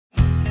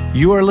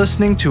You are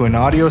listening to an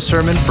audio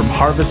sermon from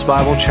Harvest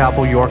Bible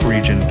Chapel, York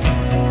Region.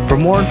 For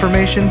more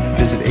information,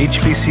 visit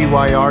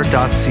hbcyr.ca.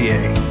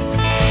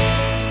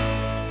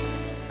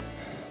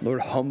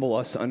 Lord, humble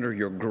us under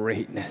your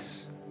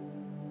greatness.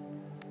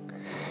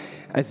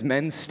 As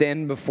men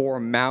stand before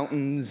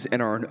mountains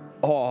and are in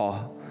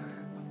awe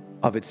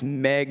of its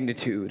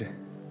magnitude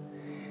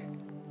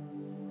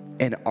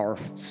and our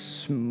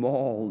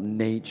small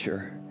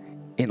nature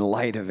in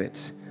light of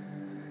it,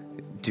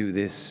 do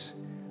this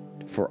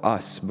for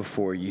us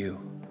before you.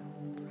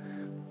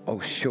 Oh,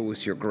 show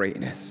us your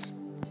greatness.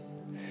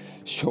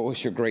 Show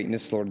us your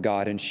greatness, Lord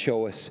God, and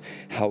show us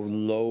how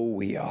low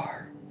we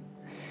are.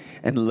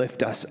 And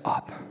lift us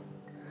up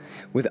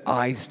with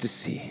eyes to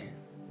see,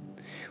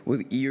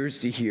 with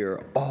ears to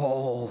hear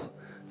all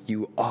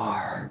you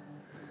are,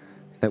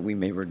 that we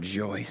may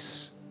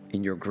rejoice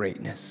in your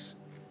greatness.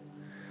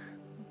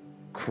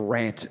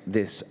 Grant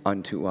this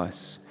unto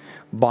us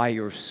by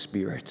your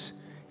Spirit.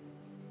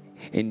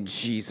 In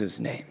Jesus'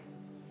 name,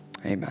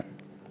 amen.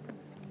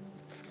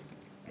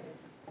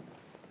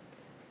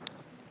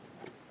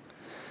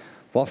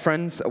 Well,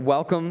 friends,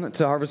 welcome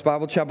to Harvest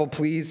Bible Chapel.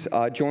 Please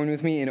join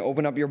with me and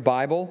open up your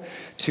Bible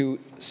to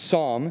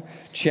Psalm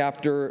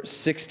chapter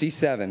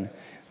 67.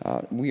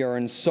 We are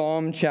in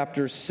Psalm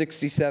chapter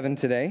 67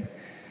 today.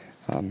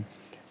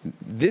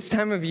 This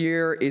time of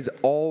year is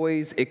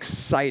always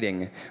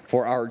exciting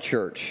for our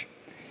church.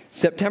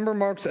 September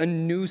marks a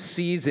new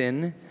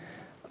season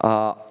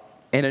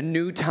and a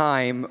new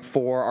time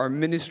for our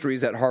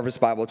ministries at Harvest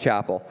Bible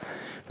Chapel.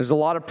 There's a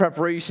lot of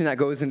preparation that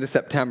goes into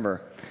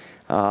September.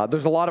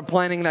 There's a lot of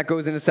planning that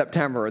goes into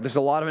September. There's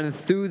a lot of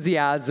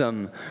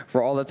enthusiasm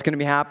for all that's going to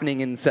be happening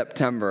in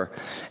September.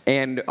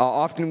 And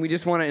often we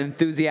just want to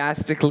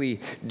enthusiastically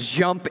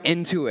jump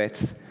into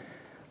it.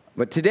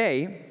 But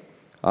today,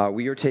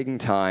 we are taking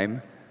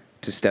time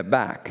to step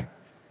back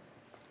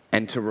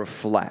and to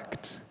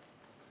reflect.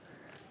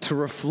 To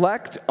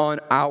reflect on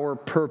our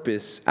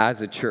purpose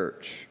as a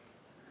church.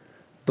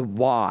 The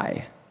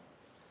why.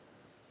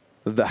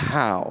 The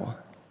how.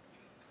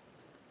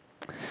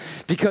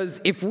 Because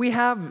if we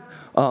have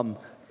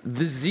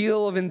the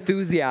zeal of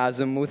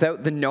enthusiasm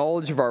without the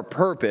knowledge of our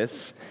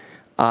purpose,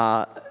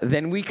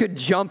 then we could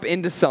jump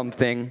into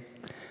something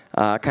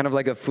kind of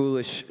like a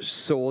foolish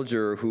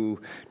soldier who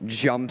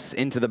jumps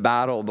into the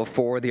battle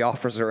before the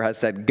officer has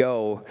said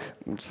go.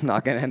 It's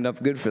not going to end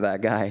up good for that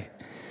guy.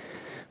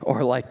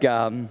 Or like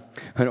an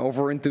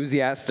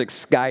over-enthusiastic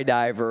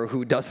skydiver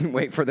who doesn't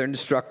wait for their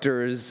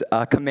instructor's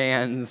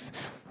commands.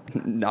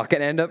 Not going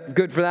to end up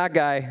good for that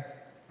guy.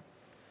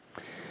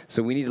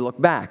 So we need to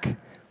look back.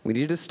 We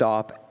need to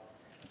stop.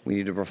 We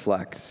need to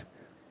reflect.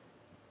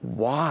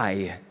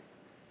 Why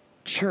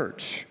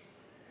church?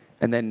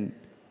 And then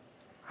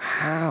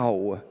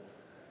how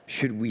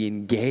should we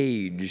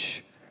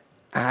engage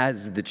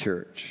as the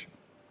church?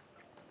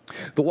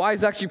 The why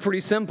is actually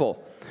pretty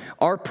simple.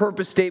 Our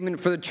purpose statement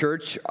for the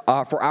church,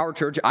 for our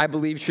church, I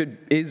believe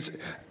is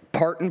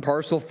part and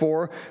parcel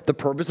for the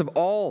purpose of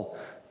all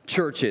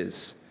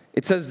churches.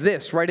 It says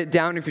this, write it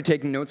down if you're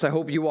taking notes. I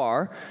hope you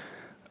are.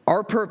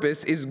 Our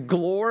purpose is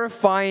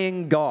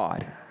glorifying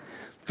God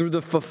through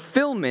the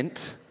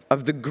fulfillment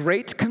of the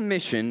Great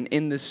Commission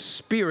in the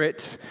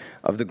spirit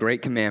of the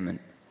Great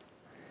Commandment.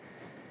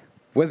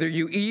 Whether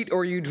you eat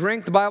or you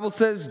drink, the Bible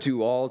says,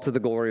 do all to the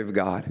glory of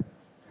God.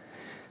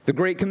 The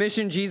Great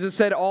Commission, Jesus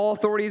said, all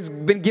authority has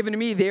been given to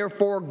me,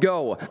 therefore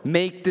go,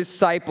 make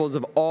disciples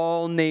of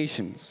all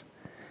nations.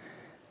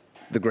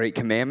 The Great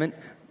Commandment,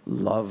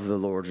 love the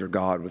Lord your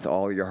God with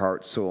all your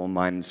heart, soul,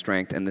 mind, and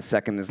strength. And the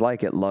second is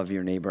like it, love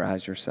your neighbor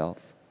as yourself.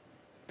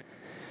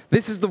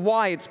 This is the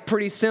why. It's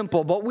pretty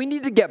simple, but we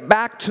need to get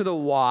back to the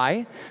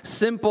why,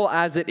 simple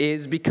as it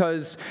is,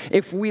 because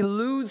if we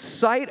lose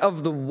sight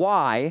of the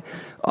why,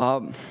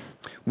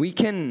 we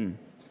can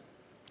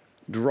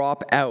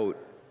drop out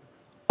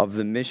of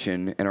the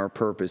mission and our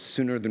purpose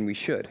sooner than we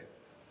should.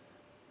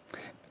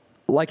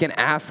 Like an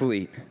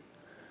athlete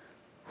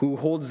who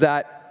holds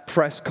that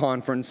press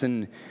conference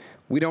and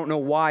we don't know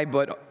why,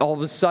 but all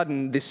of a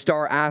sudden this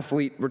star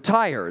athlete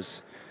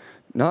retires.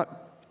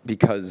 Not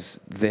because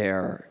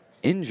they're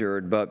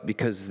injured, but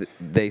because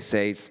they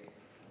say,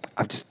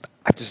 I've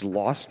just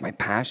lost my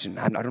passion.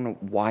 I don't know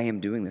why I'm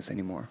doing this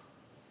anymore.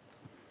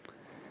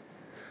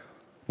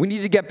 We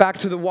need to get back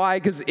to the why,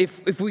 because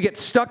if we get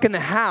stuck in the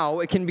how,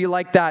 it can be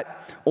like that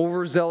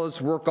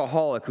overzealous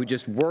workaholic who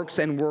just works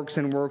and works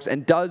and works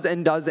and does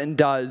and does and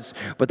does,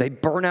 but they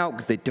burn out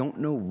because they don't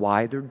know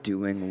why they're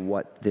doing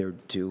what they're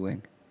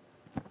doing.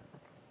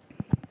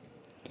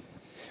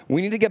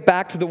 We need to get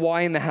back to the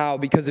why and the how,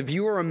 because if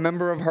you are a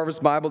member of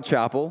Harvest Bible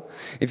Chapel,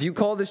 if you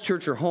call this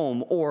church your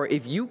home, or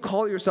if you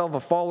call yourself a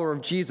follower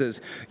of Jesus,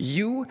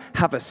 you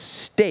have a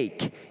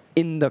stake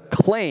in the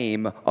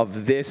claim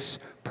of this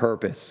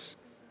purpose.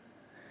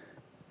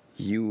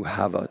 You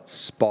have a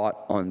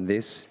spot on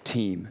this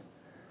team.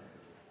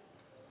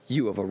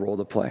 You have a role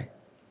to play.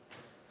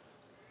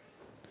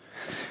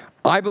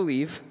 I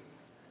believe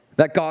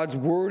that God's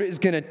word is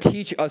going to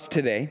teach us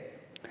today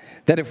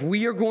that if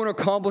we are going to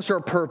accomplish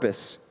our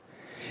purpose,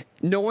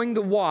 Knowing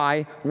the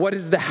why, what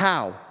is the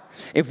how?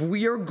 If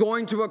we are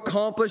going to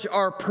accomplish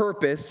our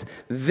purpose,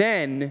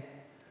 then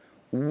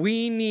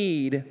we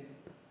need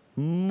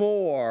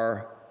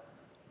more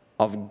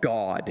of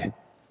God.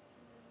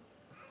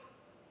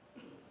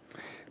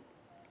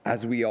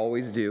 As we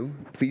always do,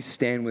 please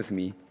stand with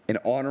me in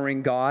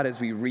honoring God as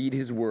we read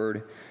his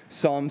word.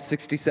 Psalm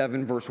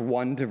 67, verse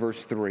 1 to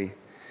verse 3.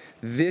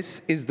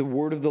 This is the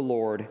word of the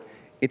Lord.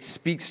 It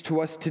speaks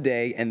to us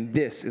today, and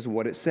this is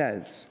what it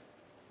says.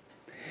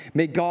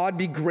 May God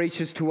be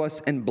gracious to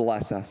us and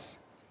bless us,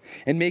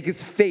 and make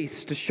his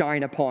face to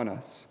shine upon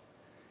us.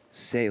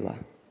 Selah.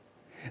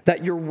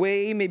 That your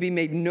way may be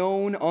made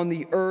known on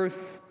the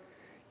earth,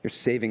 your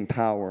saving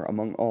power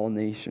among all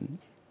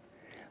nations.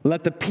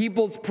 Let the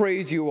peoples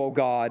praise you, O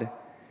God.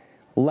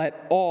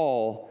 Let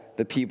all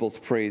the peoples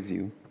praise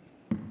you.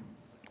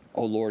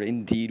 O Lord,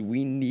 indeed,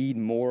 we need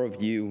more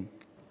of you.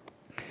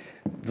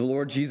 The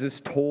Lord Jesus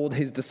told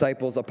his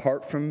disciples,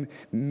 apart from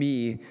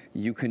me,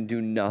 you can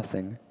do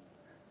nothing.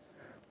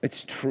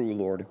 It's true,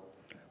 Lord.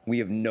 We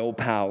have no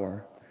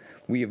power.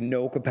 We have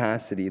no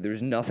capacity.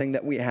 There's nothing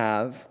that we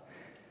have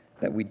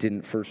that we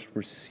didn't first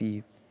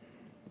receive.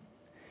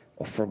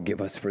 Oh, forgive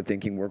us for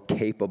thinking we're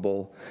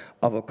capable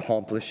of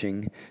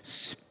accomplishing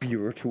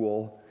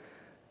spiritual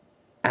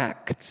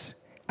acts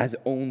as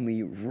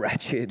only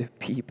wretched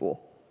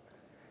people.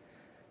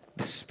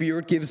 The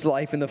Spirit gives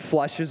life, and the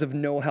flesh is of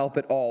no help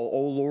at all.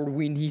 Oh, Lord,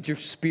 we need your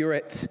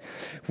Spirit.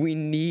 We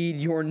need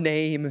your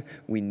name.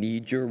 We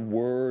need your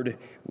word.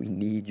 We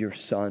need your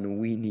Son.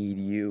 We need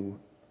you.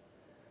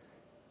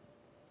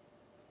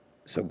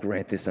 So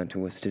grant this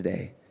unto us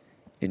today.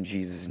 In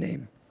Jesus'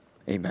 name,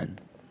 amen.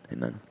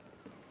 Amen.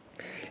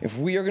 If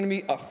we are going to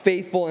be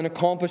faithful and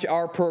accomplish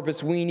our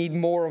purpose, we need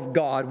more of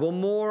God. Well,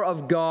 more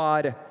of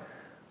God,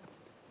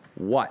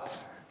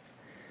 what?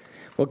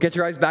 Well, get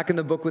your eyes back in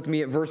the book with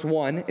me at verse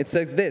 1. It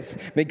says this,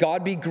 may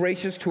God be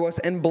gracious to us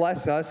and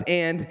bless us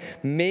and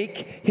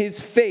make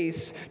his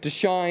face to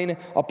shine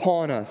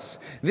upon us.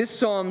 This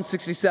Psalm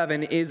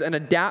 67 is an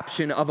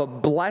adaptation of a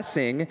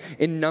blessing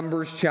in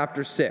Numbers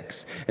chapter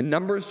 6. In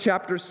Numbers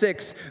chapter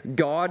 6,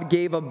 God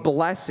gave a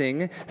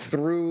blessing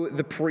through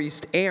the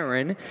priest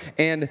Aaron,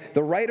 and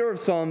the writer of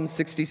Psalm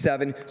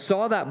 67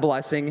 saw that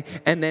blessing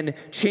and then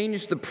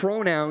changed the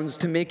pronouns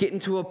to make it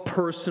into a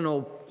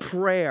personal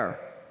prayer.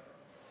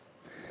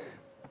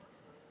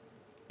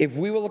 If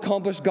we will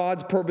accomplish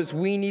God's purpose,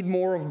 we need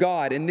more of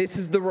God. And this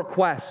is the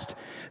request.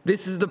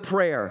 This is the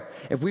prayer.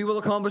 If we will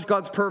accomplish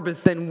God's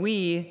purpose, then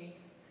we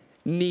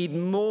need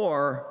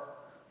more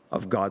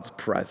of God's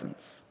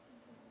presence.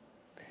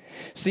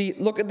 See,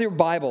 look at your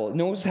Bible.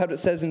 Notice how it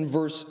says in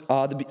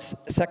the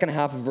second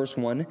half of verse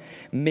 1,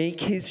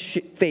 make his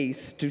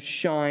face to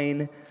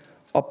shine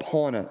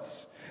upon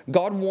us.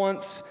 God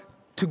wants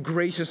to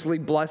graciously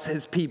bless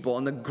his people.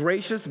 And the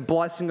gracious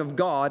blessing of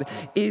God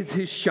is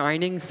his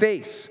shining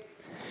face.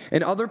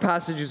 In other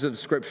passages of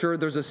Scripture,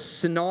 there's a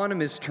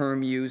synonymous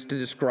term used to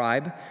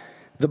describe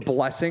the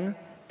blessing,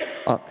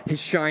 his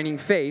shining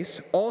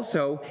face,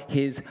 also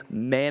his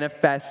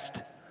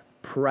manifest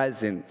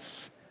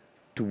presence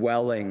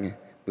dwelling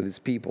with his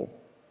people.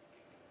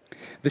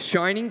 The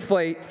shining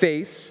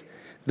face,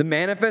 the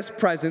manifest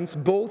presence,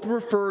 both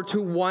refer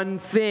to one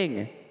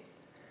thing.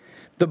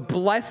 The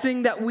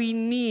blessing that we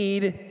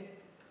need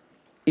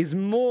is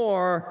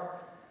more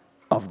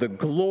of the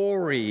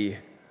glory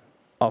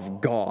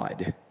of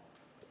God.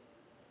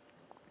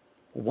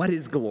 What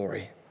is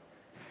glory?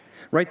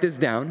 Write this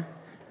down.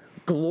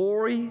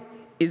 Glory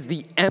is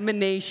the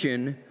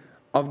emanation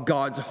of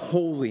God's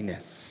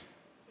holiness.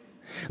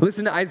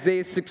 Listen to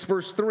Isaiah 6,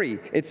 verse 3.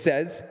 It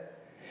says,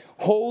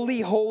 holy,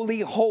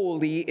 holy,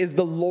 holy is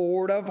the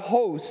Lord of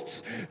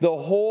hosts. The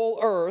whole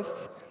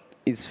earth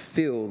is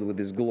filled with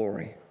his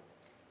glory.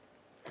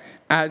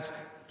 As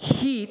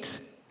heat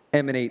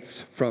emanates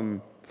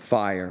from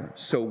fire,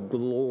 so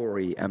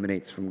glory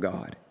emanates from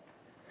God.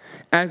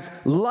 As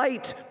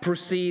light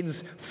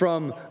proceeds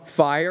from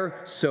fire,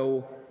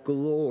 so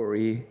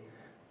glory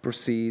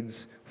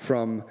proceeds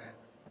from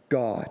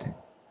God.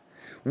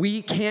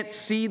 We can't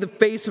see the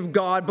face of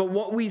God, but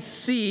what we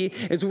see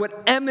is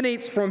what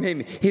emanates from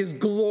him, his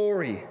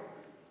glory.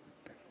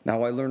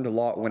 Now, I learned a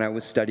lot when I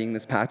was studying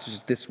this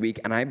passage this week,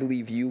 and I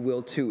believe you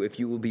will too if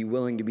you will be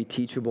willing to be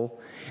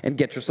teachable and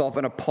get yourself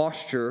in a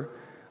posture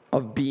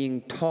of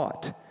being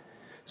taught.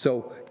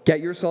 So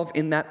get yourself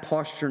in that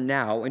posture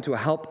now and to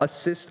help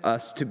assist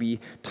us to be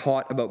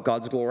taught about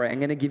God's glory. I'm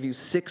going to give you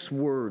 6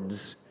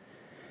 words.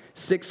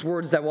 6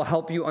 words that will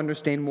help you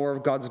understand more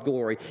of God's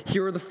glory.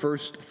 Here are the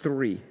first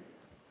 3.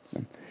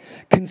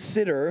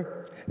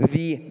 Consider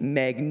the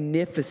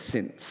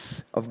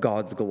magnificence of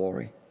God's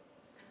glory.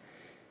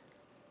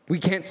 We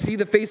can't see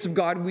the face of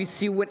God. We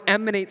see what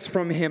emanates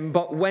from him.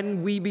 But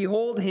when we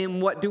behold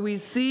him, what do we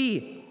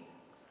see?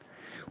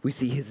 We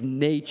see his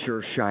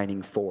nature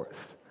shining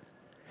forth.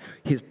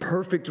 His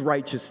perfect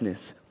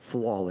righteousness,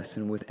 flawless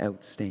and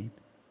without stain.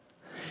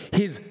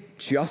 His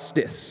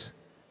justice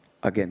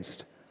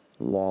against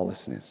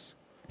lawlessness.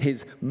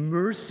 his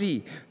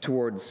mercy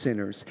towards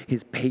sinners,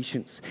 his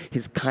patience,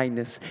 his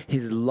kindness,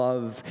 his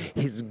love,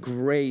 his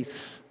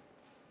grace.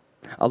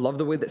 I love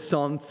the way that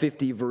Psalm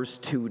 50 verse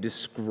 2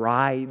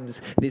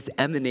 describes this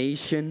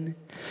emanation.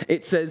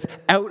 It says,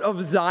 out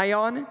of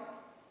Zion,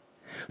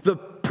 the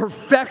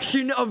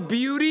perfection of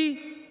beauty,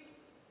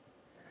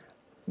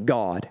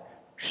 God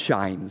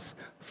shines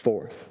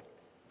forth.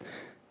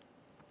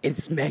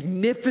 Its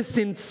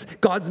magnificence,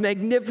 God's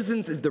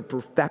magnificence is the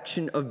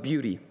perfection of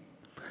beauty,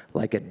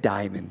 like a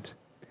diamond,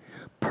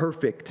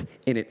 perfect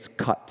in its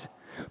cut,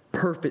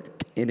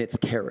 perfect in its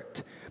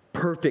carat,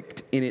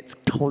 perfect in its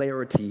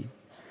clarity.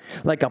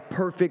 Like a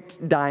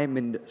perfect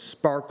diamond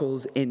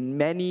sparkles in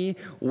many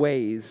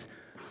ways.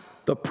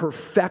 The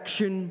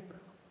perfection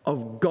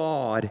of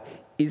God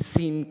is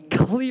seen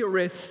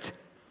clearest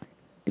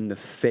in the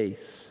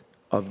face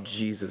of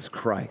Jesus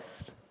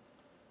Christ.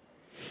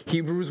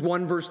 Hebrews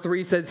 1 verse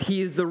 3 says,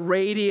 he is the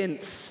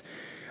radiance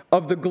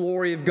of the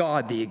glory of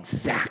God, the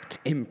exact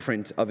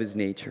imprint of his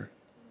nature.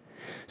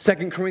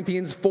 2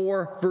 Corinthians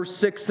 4 verse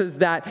 6 says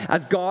that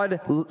as God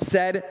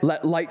said,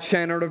 let light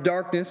shine out of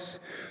darkness,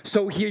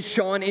 so he has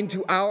shone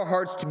into our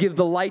hearts to give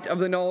the light of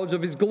the knowledge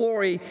of his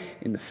glory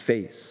in the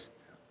face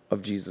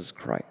of Jesus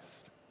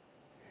Christ.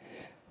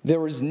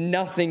 There is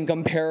nothing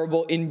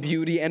comparable in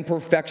beauty and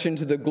perfection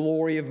to the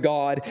glory of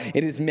God.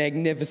 It is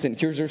magnificent.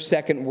 Here's our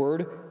second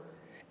word.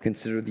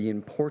 Consider the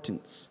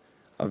importance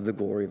of the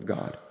glory of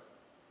God.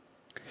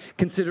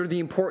 Consider the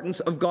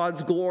importance of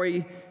God's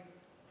glory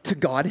to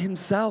God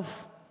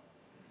himself.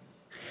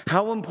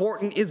 How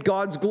important is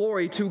God's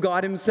glory to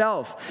God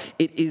himself?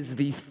 It is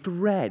the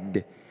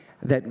thread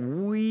that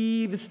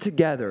weaves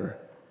together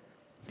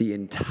the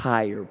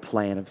entire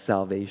plan of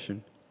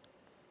salvation.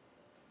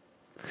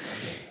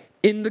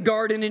 In the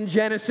garden in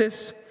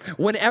Genesis,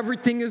 when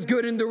everything is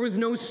good and there was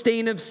no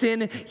stain of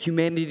sin,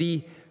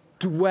 humanity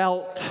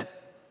dwelt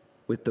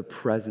with the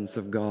presence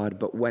of God.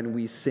 But when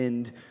we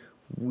sinned,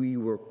 we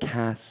were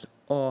cast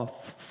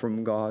off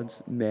from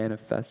God's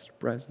manifest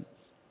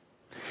presence.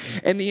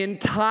 And the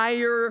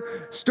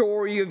entire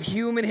story of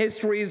human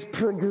history is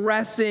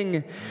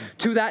progressing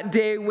to that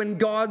day when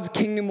God's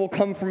kingdom will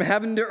come from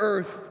heaven to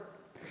earth.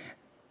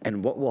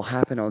 And what will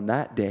happen on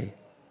that day?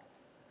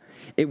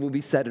 It will be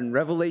said in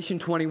Revelation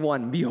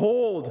 21,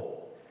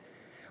 behold,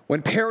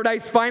 when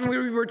paradise finally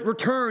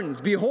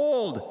returns,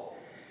 behold,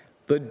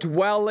 the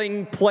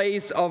dwelling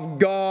place of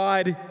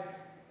God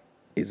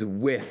is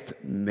with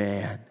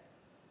man.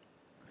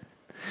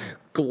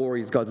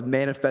 Glory is God's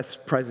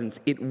manifest presence.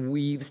 It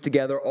weaves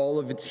together all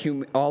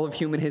of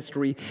human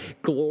history.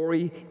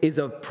 Glory is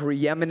of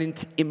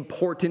preeminent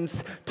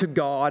importance to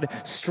God,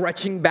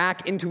 stretching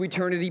back into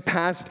eternity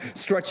past,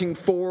 stretching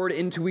forward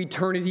into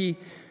eternity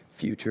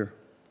future.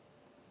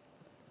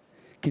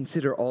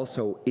 Consider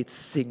also its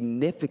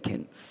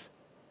significance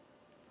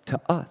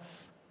to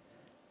us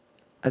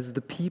as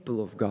the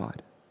people of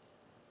God.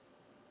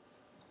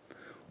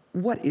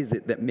 What is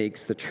it that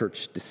makes the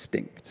church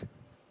distinct?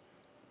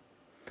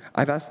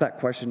 I've asked that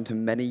question to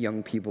many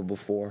young people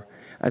before,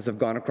 as I've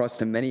gone across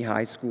to many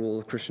high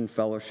school Christian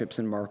fellowships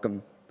in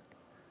Markham.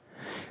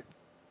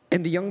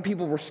 And the young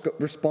people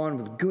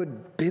respond with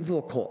good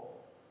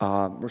biblical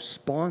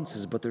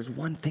responses, but there's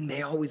one thing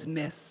they always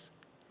miss.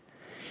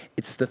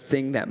 It's the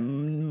thing that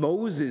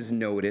Moses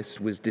noticed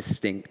was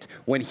distinct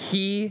when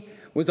he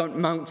was on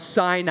Mount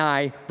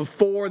Sinai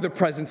before the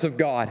presence of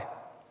God.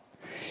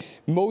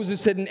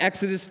 Moses said in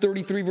Exodus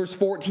 33, verse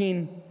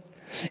 14,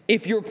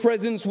 if your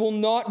presence will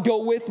not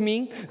go with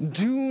me,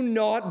 do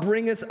not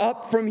bring us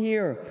up from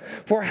here.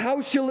 For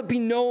how shall it be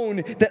known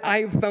that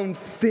I have found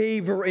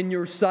favor in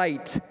your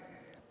sight,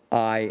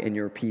 I and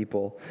your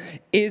people?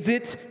 Is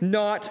it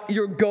not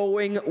your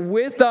going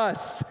with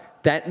us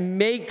that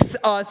makes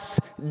us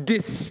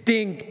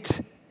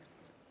distinct,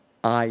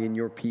 I and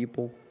your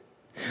people,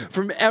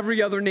 from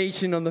every other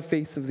nation on the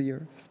face of the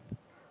earth?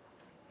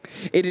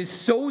 It is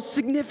so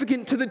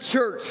significant to the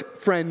church,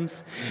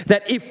 friends,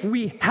 that if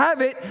we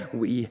have it,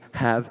 we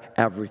have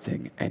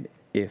everything. And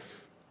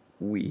if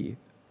we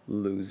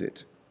lose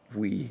it,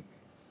 we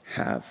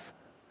have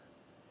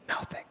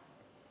nothing.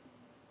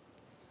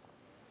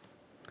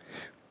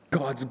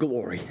 God's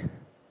glory,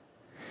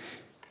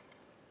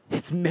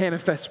 its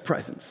manifest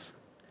presence,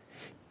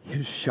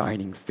 his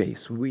shining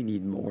face. We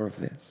need more of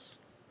this.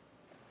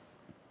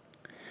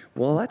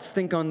 Well, let's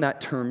think on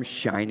that term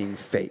shining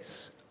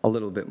face a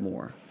little bit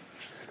more.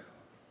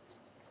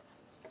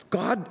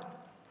 God,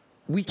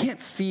 we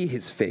can't see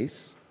his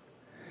face,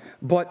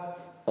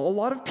 but a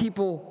lot of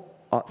people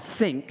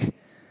think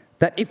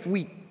that if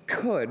we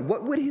could,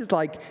 what would his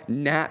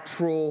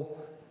natural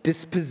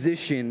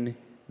disposition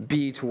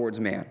be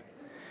towards man?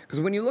 Because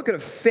when you look at a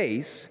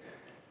face,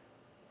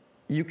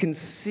 you can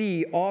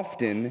see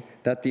often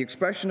that the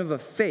expression of a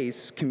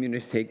face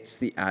communicates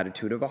the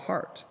attitude of a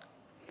heart.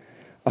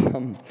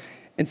 And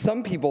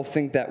some people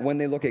think that when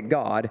they look at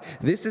God,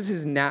 this is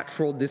his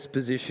natural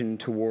disposition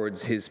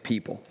towards his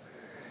people.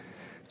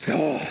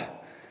 So,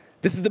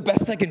 this is the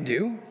best I can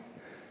do?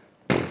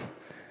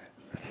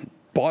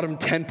 Bottom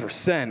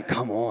 10%,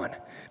 come on.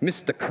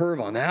 Missed the curve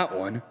on that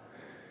one.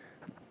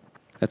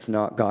 That's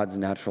not God's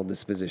natural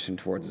disposition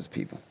towards his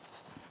people.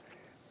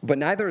 But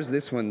neither is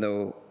this one,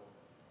 though,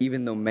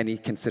 even though many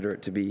consider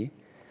it to be.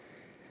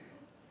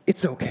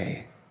 It's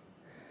okay.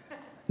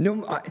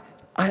 No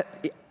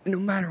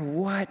matter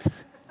what,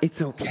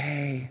 it's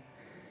okay.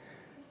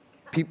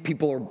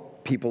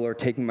 People are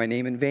taking my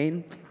name in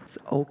vain. It's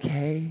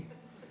okay.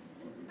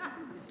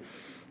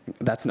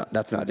 That's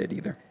not it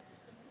either.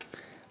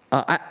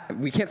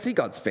 We can't see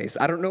God's face.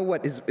 I don't know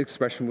what his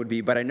expression would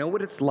be, but I know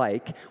what it's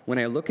like when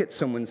I look at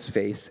someone's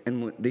face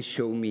and they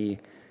show me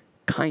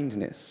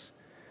kindness.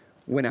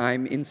 When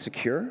I'm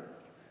insecure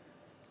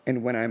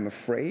and when I'm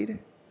afraid,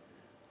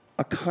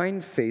 a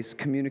kind face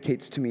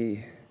communicates to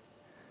me,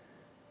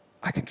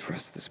 I can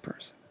trust this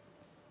person.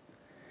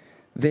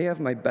 They have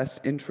my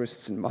best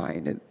interests in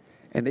mind,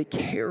 and they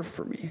care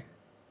for me.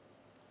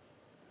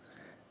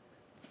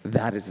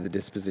 That is the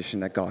disposition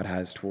that God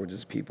has towards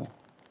his people.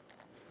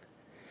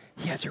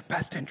 He has your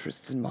best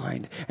interests in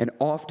mind, and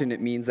often it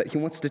means that he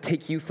wants to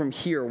take you from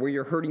here where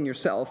you're hurting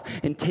yourself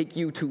and take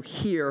you to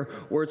here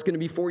where it's going to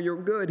be for your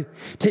good.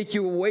 Take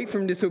you away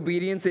from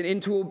disobedience and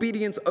into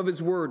obedience of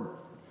his word.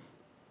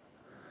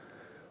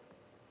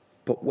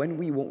 But when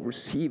we won't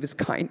receive his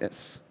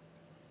kindness,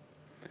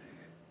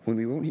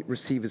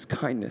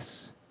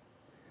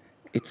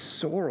 it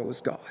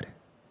sorrows God.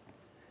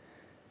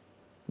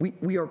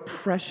 We are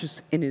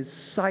precious in his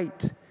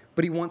sight,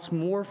 but he wants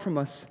more from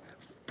us,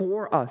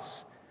 for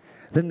us,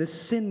 than the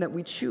sin that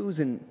we choose,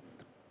 and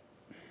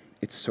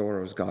it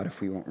sorrows God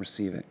if we won't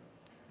receive it.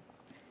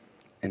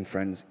 And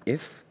friends,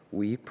 if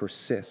we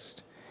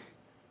persist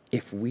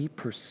in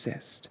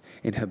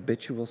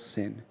habitual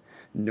sin,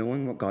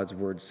 knowing what God's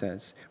word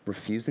says,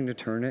 refusing to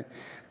turn it,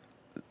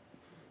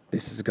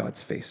 this is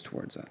God's face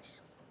towards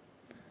us.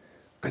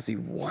 Because he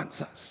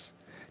wants us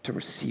to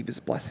receive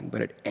his blessing,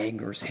 but it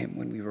angers him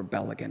when we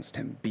rebel against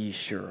him. Be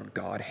sure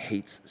God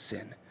hates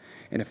sin.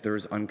 And if there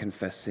is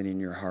unconfessed sin in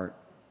your heart,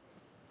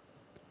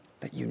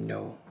 that you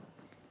know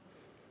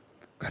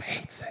God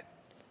hates it.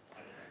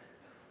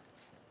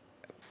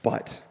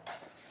 But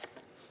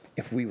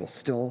if we will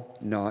still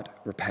not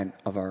repent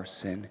of our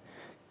sin,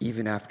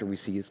 even after we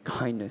see his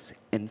kindness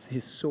and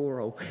his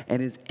sorrow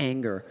and his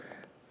anger,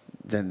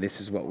 then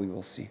this is what we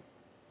will see.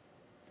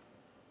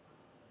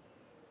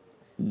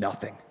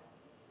 Nothing.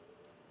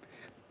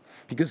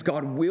 Because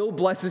God will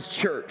bless his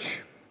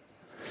church.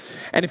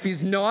 And if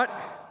he's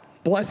not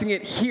blessing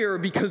it here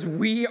because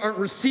we aren't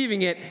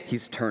receiving it,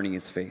 he's turning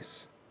his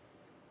face.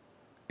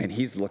 And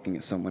he's looking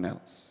at someone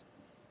else.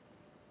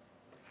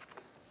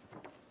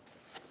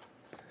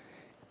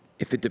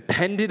 If it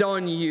depended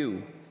on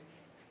you,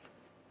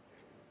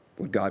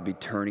 would God be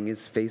turning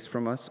his face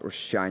from us or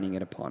shining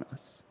it upon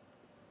us?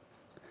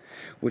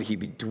 Would he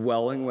be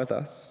dwelling with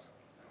us,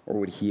 or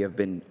would he have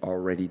been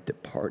already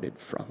departed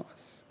from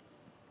us?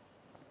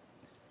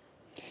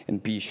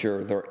 And be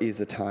sure there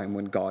is a time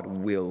when God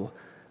will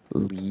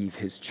leave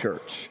his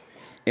church.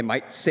 It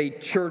might say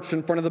church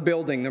in front of the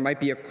building. There might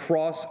be a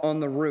cross on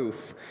the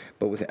roof,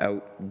 but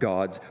without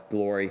God's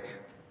glory,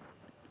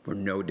 we're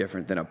no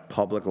different than a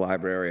public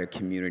library, a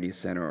community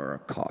center, or a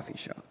coffee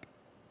shop.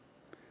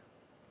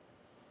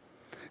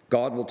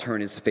 God will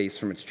turn his face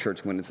from its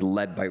church when it's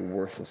led by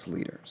worthless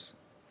leaders.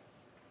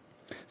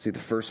 See, the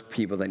first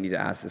people that need to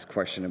ask this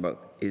question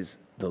about is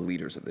the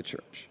leaders of the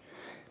church.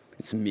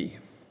 It's me.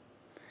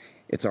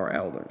 It's our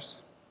elders.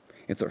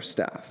 It's our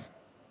staff.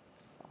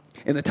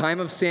 In the time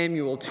of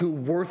Samuel, 2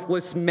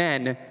 worthless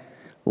men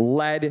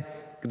led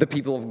the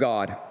people of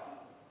God.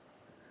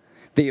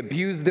 They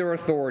abused their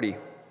authority.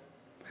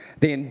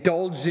 They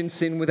indulged in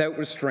sin without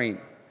restraint.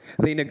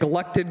 They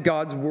neglected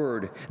God's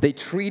word. They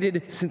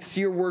treated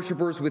sincere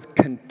worshipers with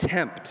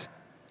contempt.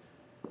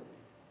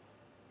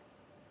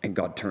 And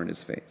God turned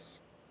his face.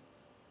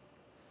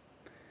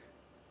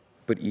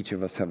 But each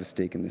of us have a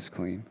stake in this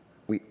claim.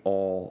 We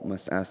all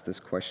must ask this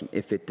question.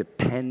 If it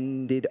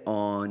depended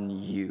on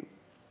you,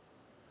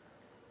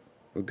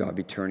 would God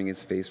be turning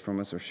his face from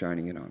us or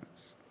shining it on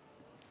us?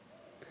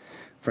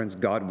 Friends,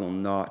 God will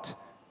not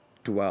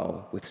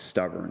dwell with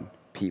stubborn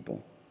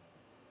people.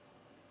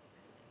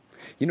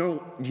 You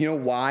know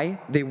why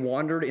they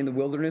wandered in the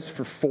wilderness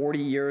for 40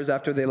 years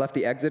after they left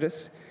the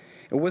Exodus?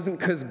 It wasn't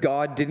because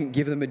God didn't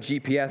give them a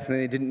GPS and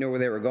they didn't know where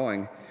they were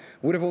going. It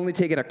would have only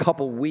taken a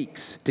couple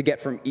weeks to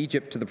get from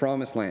Egypt to the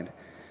Promised Land.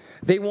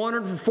 They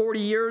wandered for 40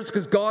 years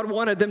because God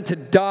wanted them to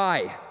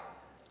die.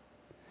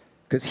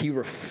 Because he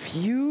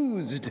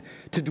refused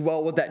to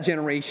dwell with that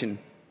generation.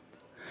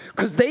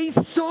 Because they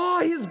saw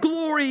his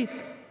glory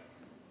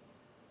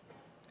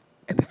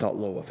and they thought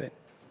low of it.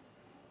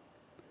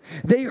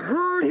 They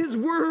heard his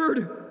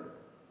word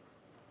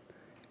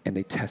and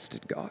they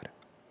tested God.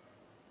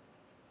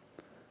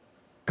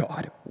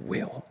 God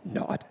will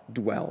not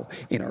dwell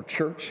in our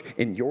church,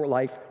 in your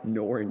life,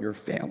 nor in your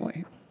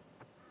family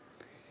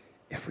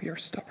if we are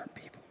stubborn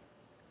people.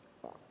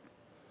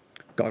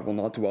 God will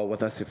not dwell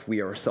with us if we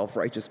are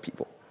self-righteous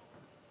people.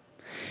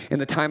 In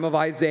the time of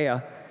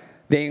Isaiah,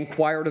 They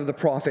inquired of the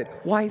prophet,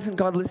 why isn't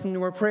God listening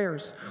to our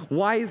prayers?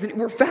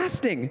 We're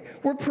fasting,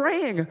 we're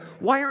praying.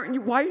 Why are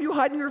you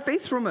hiding your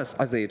face from us?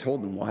 Isaiah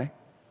told them why.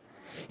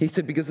 He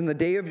said, because in the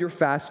day of your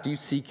fast, you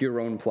seek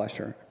your own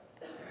pleasure.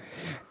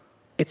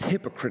 It's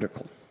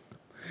hypocritical.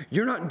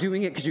 You're not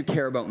doing it because you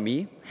care about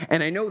me.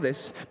 And I know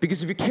this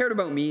because if you cared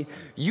about me,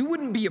 you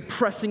wouldn't be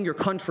oppressing your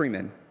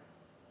countrymen.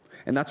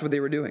 And that's what they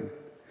were doing.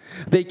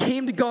 They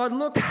came to God,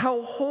 look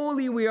how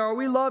holy we are,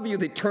 we love you.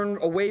 They turned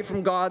away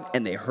from God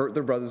and they hurt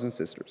their brothers and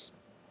sisters.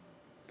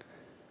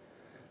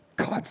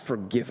 God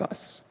forgive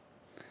us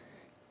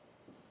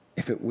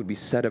if it would be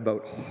said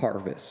about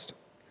Harvest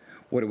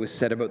what it was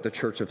said about the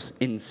church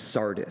in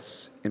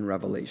Sardis in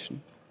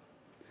Revelation.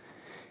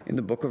 In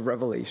the book of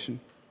Revelation,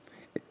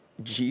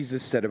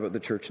 Jesus said about the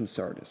church in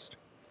Sardis,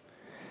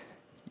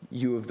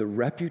 you have the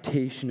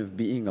reputation of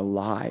being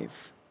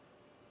alive,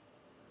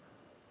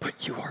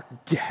 but you are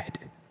dead.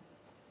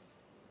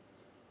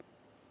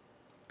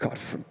 God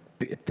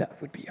forbid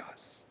that would be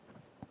us.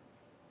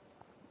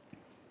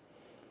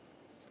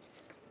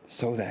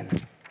 So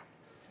then,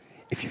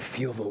 if you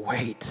feel the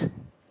weight,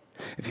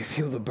 if you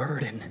feel the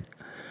burden,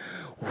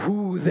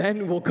 who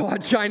then will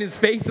God shine his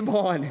face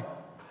upon?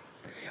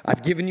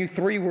 I've given you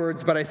 3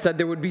 words, but I said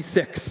there would be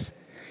 6.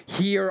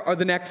 Here are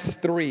the next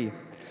 3.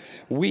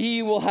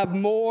 We will have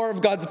more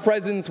of God's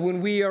presence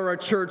when we are a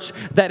church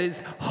that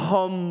is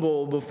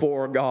humble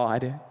before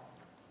God.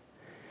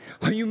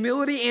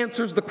 Humility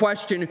answers the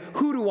question,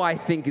 who do I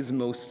think is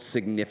most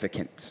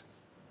significant?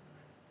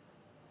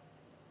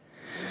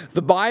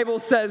 The Bible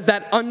says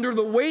that under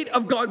the weight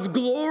of God's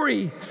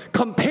glory,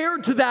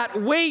 compared to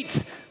that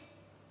weight,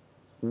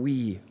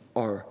 we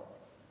are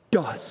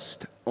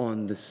dust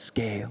on the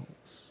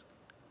scales.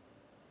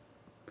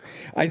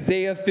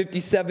 Isaiah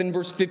 57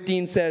 verse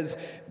 15 says,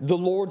 the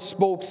Lord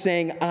spoke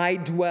saying, I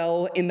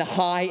dwell in the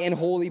high and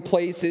holy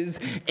places,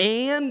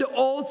 and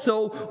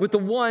also with the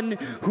one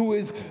who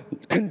is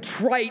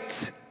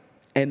contrite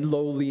and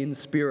lowly in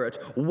spirit.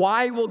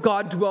 Why will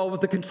God dwell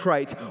with the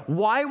contrite?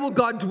 Why will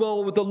God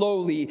dwell with the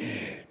lowly?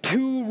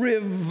 To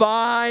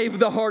revive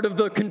the heart of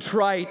the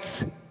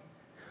contrite.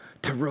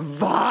 To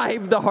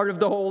revive the heart of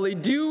the holy.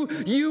 Do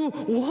you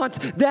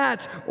want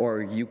that? Or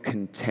are you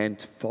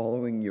content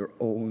following your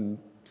own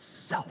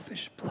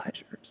selfish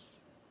pleasures?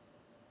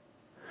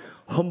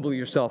 Humble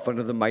yourself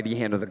under the mighty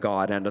hand of the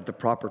God, and at the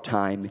proper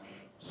time,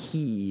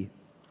 he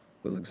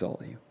will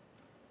exalt you.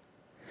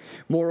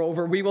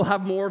 Moreover, we will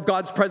have more of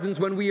God's presence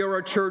when we are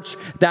a church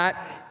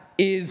that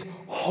is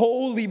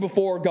holy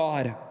before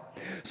God.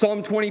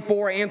 Psalm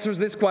 24 answers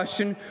this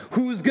question.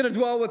 Who's going to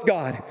dwell with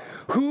God?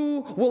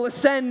 Who will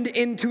ascend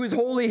into his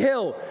holy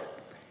hill?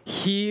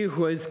 He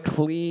who has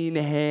clean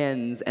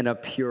hands and a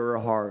pure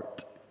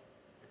heart,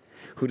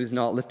 who does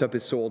not lift up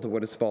his soul to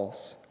what is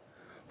false,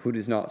 who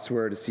does not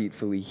swear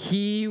deceitfully.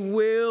 He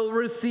will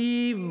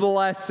receive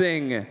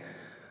blessing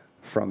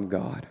from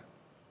God.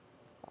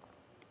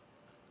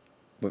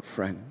 But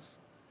friends,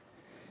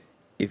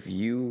 if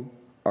you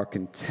are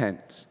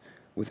content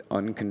with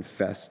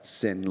unconfessed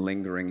sin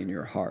lingering in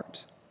your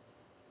heart,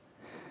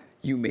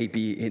 you may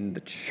be in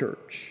the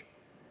church,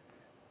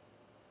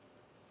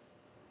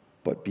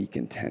 but be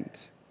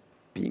content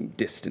being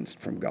distanced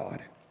from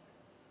God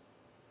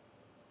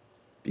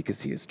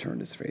because he has turned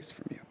his face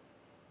from you.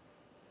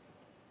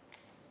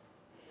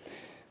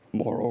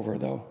 Moreover,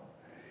 though,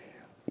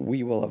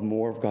 we will have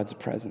more of God's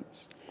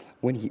presence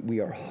when we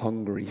are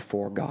hungry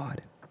for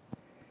God.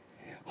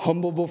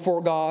 Humble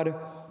before God,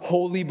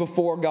 holy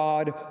before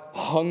God,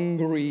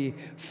 hungry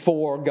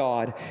for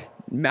God.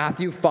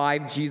 Matthew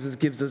 5, Jesus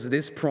gives us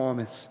this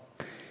promise.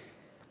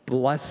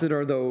 Blessed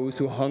are those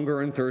who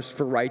hunger and thirst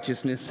for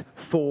righteousness,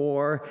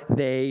 for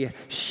they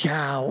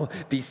shall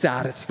be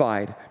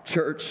satisfied.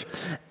 Church,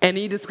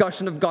 any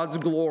discussion of God's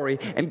glory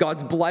and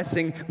God's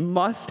blessing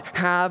must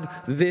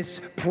have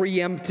this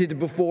preempted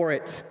before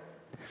it.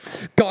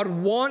 God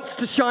wants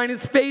to shine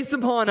his face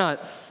upon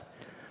us.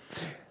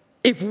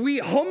 If we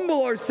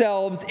humble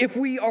ourselves, if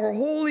we are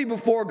holy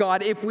before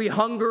God, if we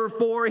hunger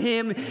for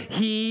him,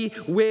 he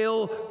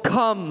will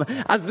come.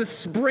 As the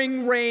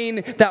spring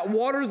rain that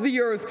waters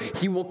the earth,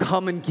 he will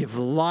come and give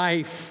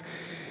life.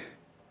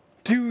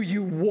 Do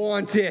you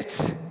want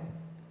it?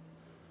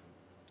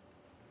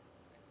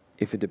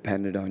 If it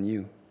depended on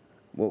you,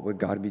 what would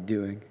God be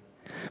doing?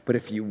 But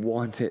if you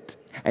want it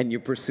and you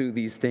pursue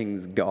these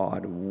things,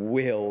 God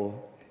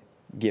will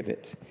give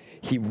it.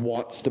 He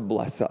wants to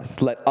bless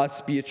us. Let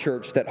us be a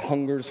church that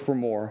hungers for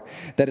more,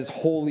 that is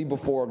holy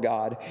before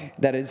God,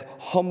 that is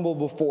humble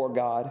before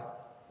God.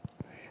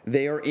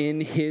 They are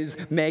in his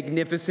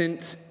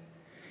magnificent,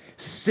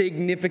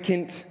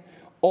 significant,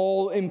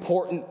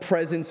 all-important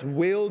presence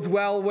will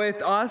dwell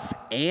with us,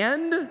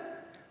 and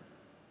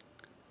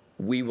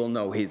we will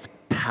know his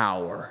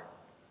power.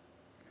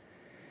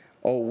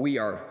 Oh, we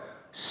are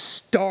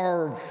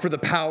starved for the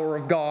power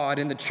of God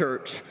in the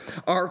church.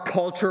 Our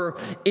culture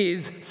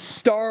is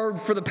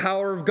starved for the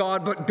power of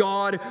God, but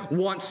God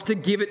wants to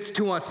give it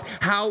to us.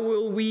 How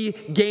will we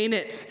gain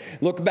it?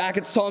 Look back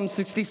at Psalm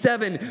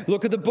 67.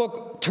 Look at the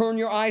book. Turn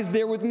your eyes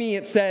there with me.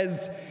 It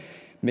says,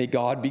 May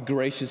God be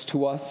gracious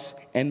to us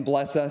and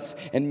bless us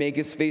and make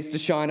his face to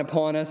shine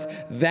upon us,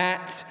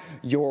 that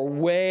your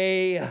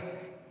way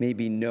may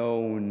be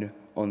known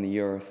on the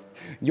earth,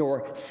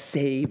 your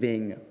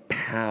saving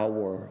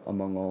power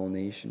among all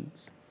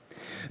nations.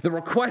 The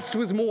request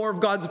was more of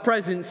God's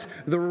presence.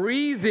 The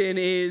reason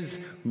is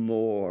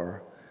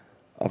more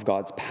of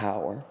God's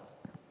power.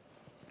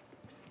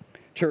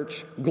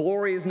 Church,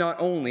 glory is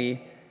not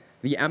only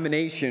the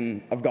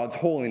emanation of God's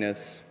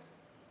holiness,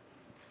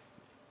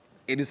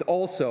 it is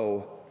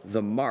also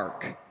the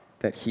mark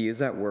that he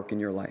is at work in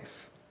your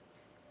life.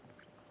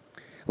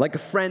 Like a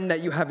friend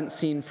that you haven't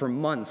seen for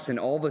months and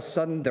all of a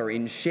sudden they're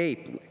in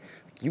shape.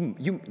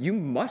 You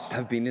must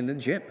have been in the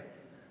gym.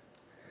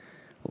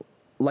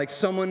 Like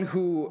someone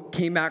who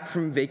came back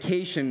from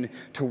vacation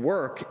to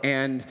work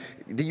and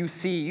you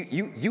see,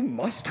 you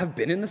must have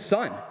been in the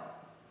sun.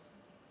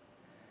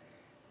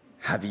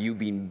 Have you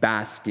been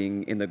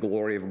basking in the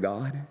glory of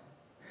God?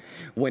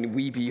 When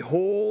we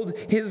behold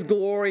his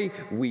glory,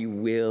 we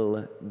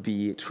will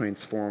be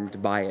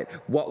transformed by it.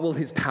 What will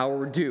his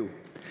power do?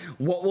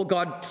 What will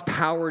God's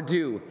power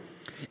do?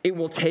 It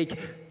will take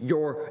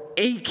your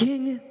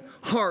aching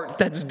heart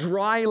that's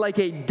dry like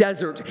a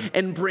desert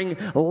and bring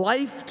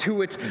life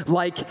to it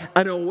like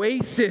an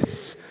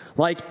oasis,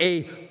 like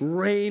a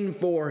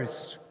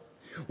rainforest.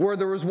 Where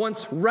there was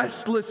once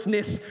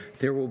restlessness,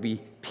 there will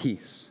be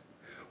peace.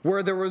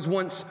 Where there was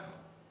once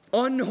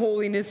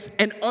unholiness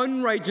and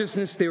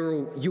unrighteousness,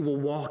 you will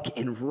walk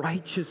in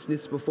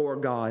righteousness before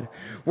God.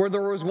 Where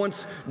there was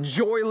once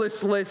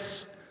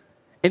joylessness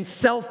and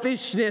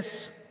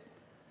selfishness,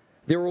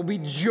 there will be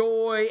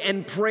joy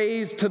and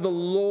praise to the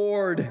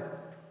Lord.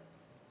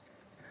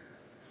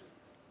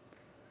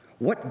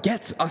 What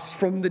gets us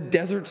from the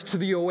deserts to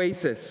the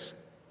oasis?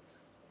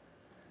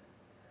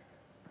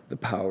 The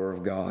power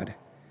of God.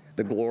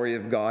 The glory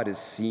of God is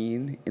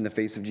seen in the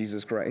face of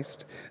Jesus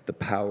Christ. The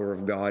power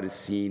of God is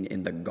seen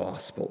in the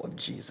gospel of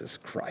Jesus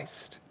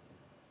Christ.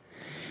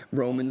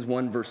 Romans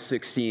 1 verse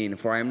 16,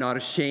 for I am not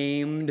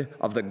ashamed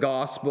of the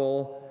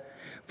gospel,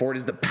 for it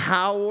is the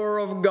power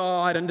of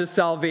God unto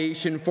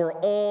salvation for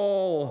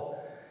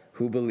all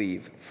who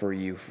believe, for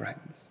you,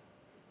 friends.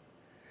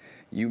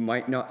 You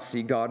might not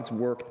see God's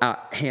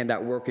hand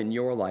at work in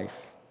your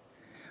life,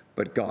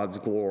 but God's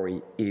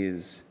glory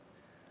is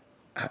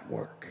at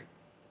work.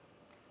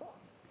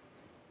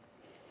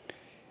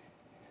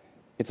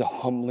 It's a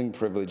humbling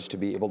privilege to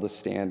be able to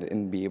stand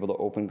and be able to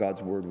open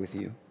God's word with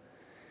you.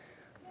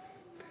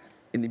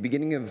 In the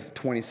beginning of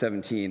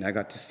 2017, I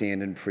got to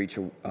stand and preach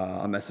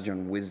a message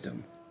on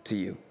wisdom to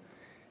you.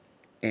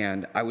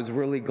 And I was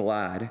really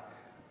glad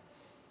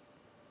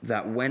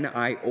that when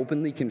I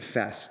openly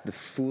confessed the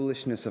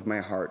foolishness of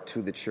my heart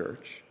to the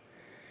church,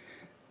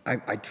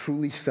 I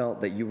truly felt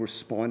that you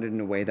responded in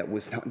a way that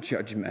was not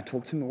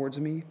judgmental towards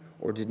me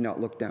or did not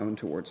look down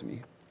towards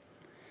me.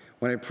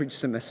 When I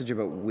preached a message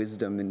about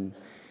wisdom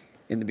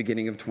in the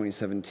beginning of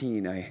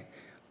 2017,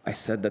 I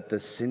said that the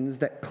sins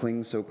that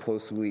cling so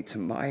closely to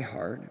my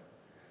heart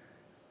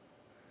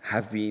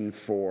have been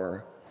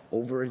for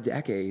over a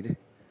decade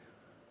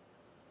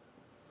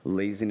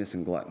laziness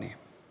and gluttony,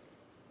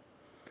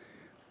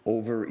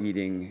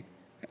 overeating,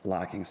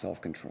 lacking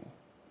self-control,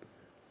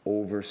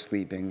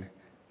 oversleeping,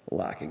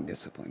 lacking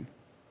discipline.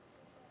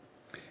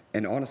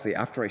 And honestly,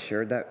 after I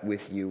shared that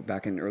with you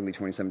back in early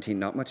 2017,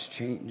 not much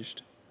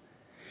changed.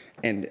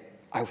 And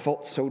I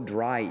felt so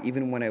dry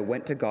even when I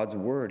went to God's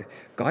word.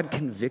 God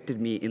convicted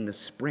me in the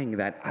spring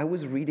that I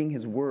was reading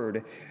his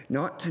word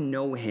not to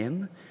know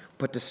him,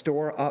 but to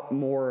store up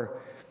more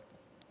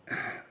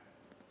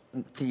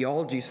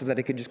theology so that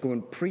I could just go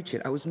and preach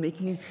it. I was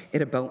making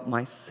it about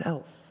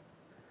myself.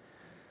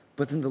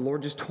 But then the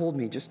Lord just told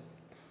me, do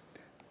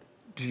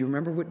you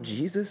remember what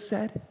Jesus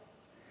said?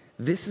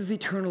 This is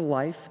eternal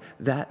life,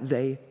 that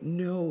they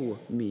know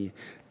me.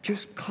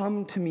 Just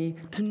come to me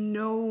to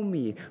know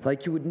me,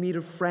 like you would meet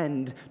a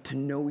friend to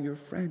know your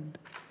friend.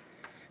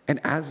 And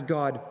as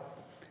God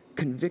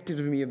convicted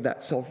me of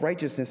that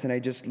self-righteousness and I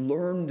just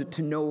learned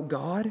to know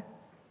God,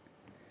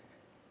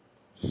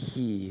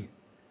 he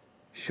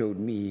showed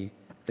me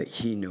that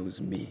he knows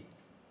me.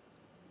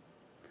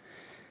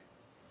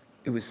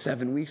 It was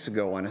 7 weeks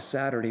ago on a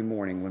Saturday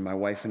morning when my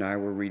wife and I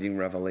were reading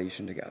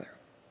Revelation together.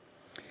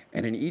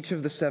 And in each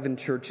of the 7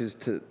 churches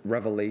to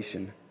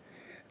Revelation,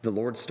 the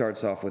Lord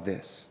starts off with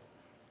this: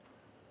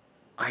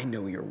 I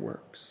know your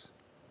works.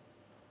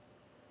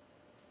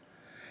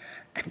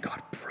 And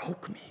God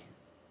broke me.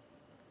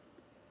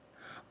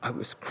 I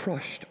was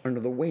crushed under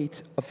the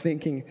weight of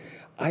thinking,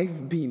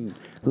 I've been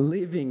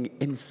living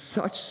in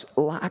such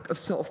lack of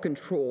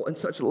self-control and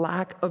such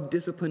lack of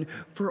discipline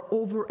for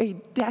over a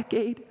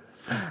decade.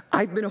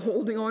 I've been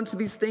holding on to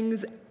these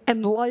things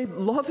and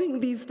loving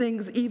these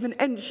things even,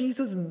 and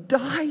Jesus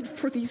died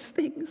for these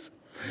things.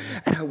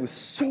 And I was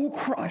so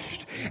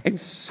crushed and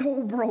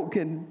so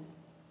broken.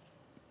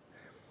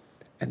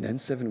 And then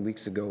 7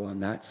 weeks ago on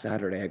that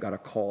Saturday, I got a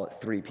call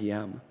at 3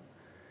 p.m.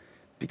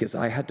 because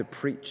I had to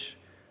preach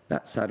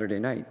that Saturday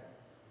night.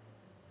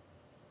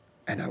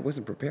 And I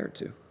wasn't prepared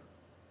to.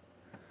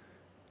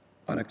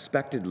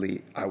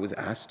 unexpectedly, I was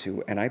asked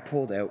to, and I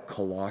pulled out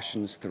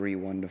Colossians 3,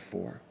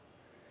 1-4.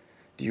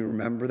 Do you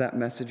remember that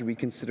message we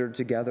considered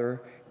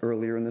together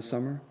earlier in the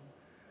summer?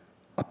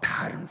 A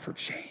pattern for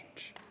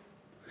change.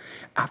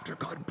 After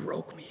God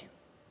broke me,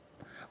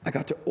 I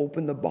got to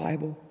open the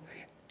Bible,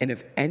 and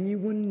if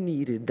anyone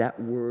needed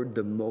that word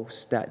the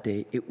most that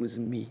day, it was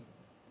me.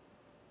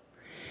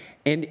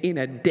 And in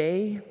a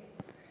day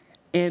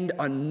and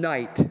a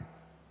night,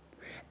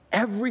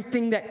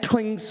 everything that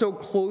clings so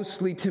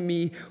closely to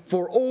me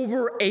for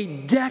over a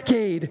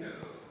decade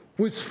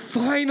was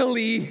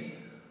finally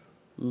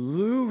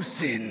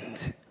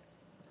loosened.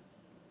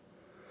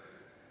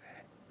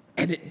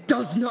 And it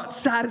does not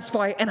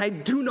satisfy, and I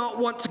do not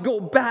want to go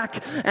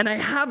back, and I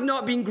have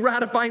not been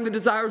gratifying the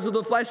desires of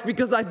the flesh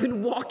because I've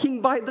been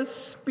walking by the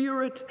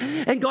Spirit,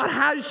 and God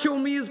has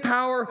shown me His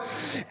power,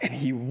 and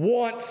He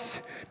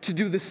wants to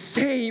do the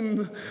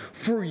same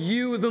for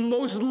you. The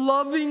most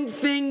loving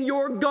thing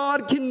your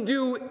God can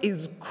do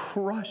is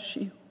crush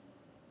you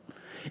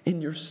in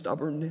your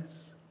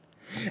stubbornness,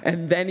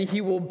 and then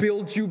He will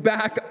build you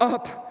back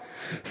up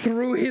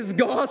through His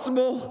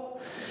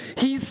gospel.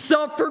 He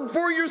suffered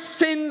for your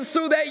sins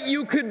so that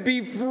you could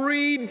be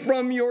freed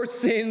from your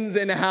sins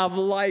and have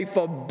life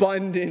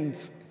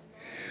abundant.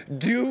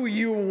 Do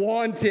you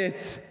want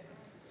it?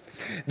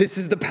 This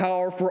is the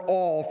power for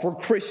all, for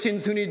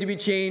Christians who need to be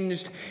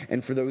changed,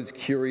 and for those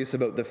curious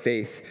about the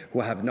faith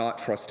who have not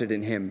trusted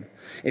in Him.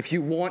 If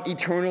you want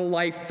eternal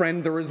life,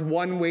 friend, there is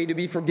one way to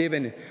be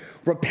forgiven.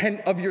 Repent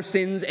of your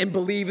sins and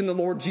believe in the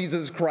Lord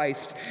Jesus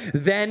Christ.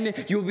 Then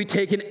you will be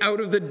taken out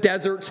of the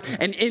desert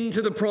and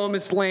into the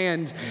promised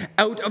land,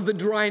 out of the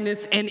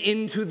dryness and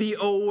into the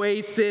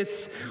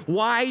oasis.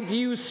 Why do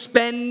you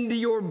spend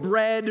your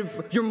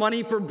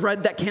money for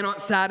bread that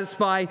cannot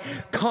satisfy?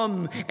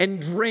 Come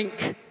and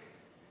drink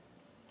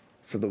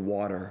for the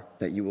water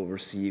that you will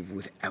receive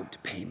without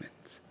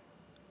payment.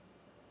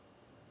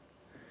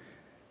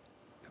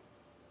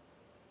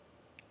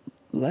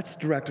 Let's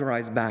direct our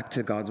eyes back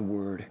to God's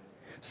word.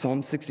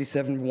 Psalm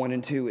 67, 1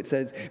 and 2, it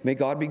says, "May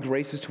God be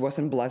gracious to us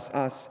and bless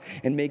us,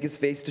 and make His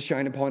face to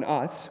shine upon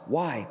us."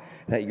 Why?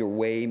 That your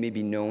way may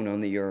be known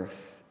on the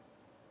earth,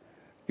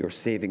 your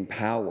saving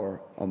power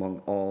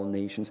among all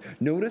nations.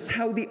 Notice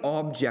how the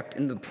object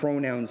and the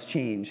pronouns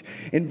change.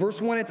 In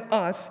verse 1, it's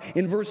us.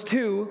 In verse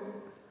 2,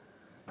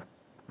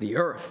 the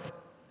earth,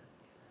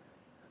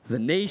 the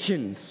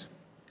nations.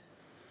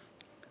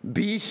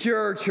 Be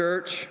sure,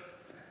 church,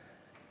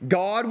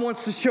 God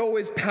wants to show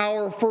His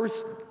power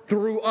first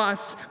through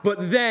us,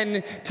 but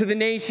then to the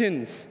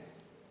nations.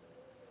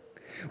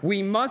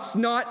 We must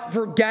not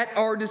forget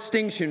our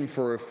distinction,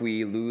 for if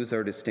we lose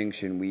our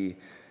distinction, we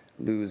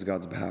lose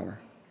God's power.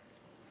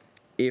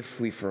 If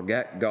we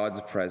forget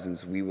God's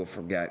presence, we will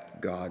forget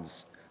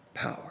God's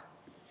power.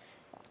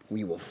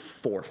 We will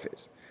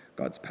forfeit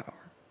God's power.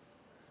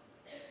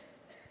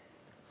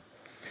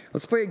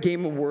 Let's play a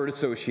game of word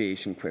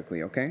association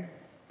quickly, okay?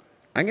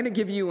 I'm going to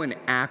give you an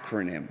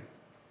acronym.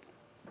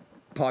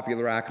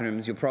 Popular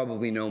acronyms, you'll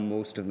probably know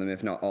most of them,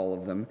 if not all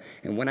of them.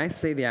 And when I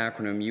say the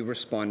acronym, you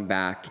respond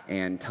back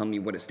and tell me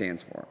what it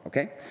stands for,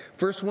 okay?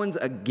 First one's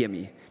a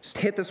gimme. Just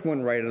hit this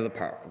one right out of the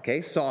park, okay?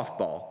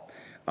 Softball.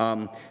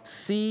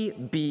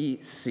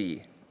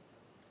 CBC.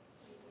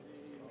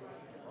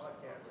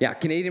 Yeah,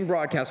 Canadian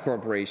Broadcast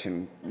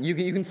Corporation. You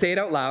can say it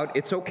out loud.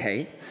 It's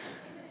okay.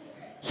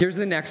 Here's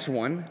the next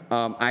one.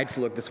 I had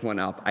to look this one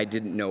up. I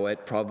didn't know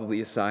it.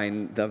 Probably a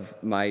sign of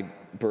my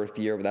birth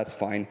year, but that's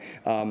fine.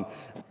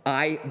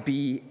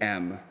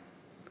 IBM.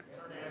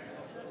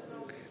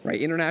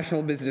 Right,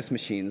 International Business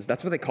Machines.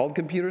 That's what they called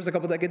computers a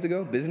couple decades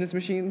ago, business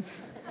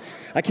machines.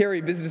 I carry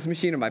a business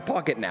machine in my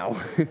pocket now.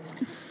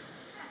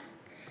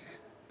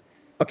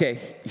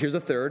 Okay, here's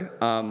a third,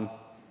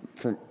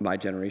 for my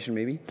generation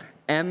maybe.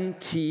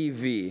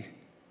 MTV.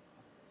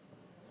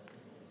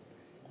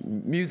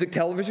 Music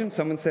television,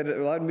 someone said it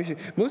loud.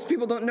 Most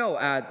people don't know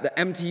the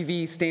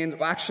MTV stands,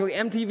 well, actually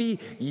MTV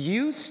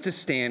used to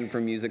stand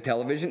for music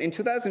television. In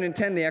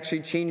 2010, they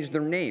actually changed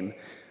their name.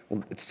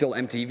 Well, it's still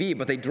MTV,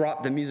 but they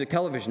dropped the music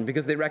television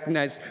because they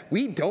recognized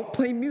we don't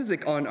play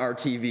music on our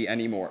TV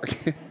anymore.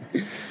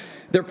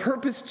 Their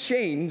purpose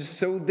changed,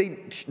 so they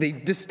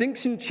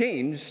distinction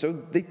changed, so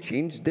they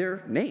changed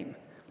their name.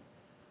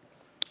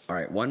 All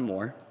right, one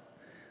more.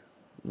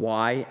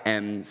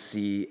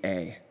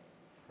 YMCA.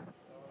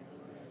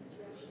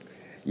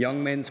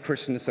 Young Men's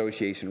Christian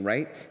Association,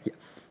 right? Yeah.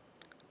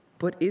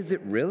 But is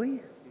it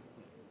really?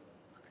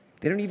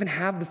 They don't even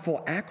have the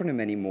full acronym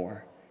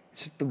anymore.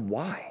 It's just the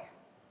Y.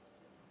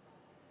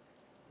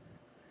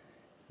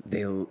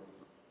 They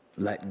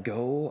let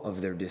go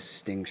of their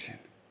distinction.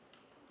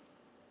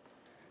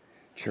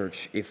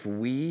 Church, if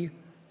we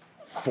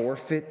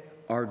forfeit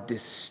our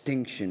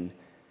distinction,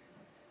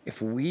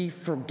 if we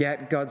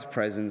forget God's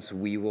presence,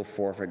 we will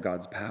forfeit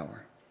God's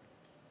power.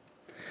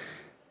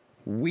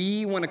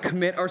 We want to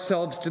commit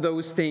ourselves to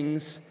those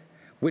things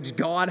which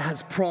God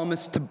has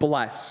promised to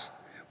bless.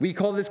 We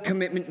call this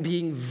commitment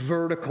being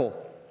vertical.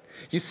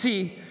 You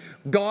see,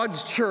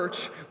 God's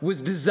church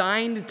was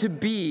designed to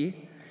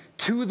be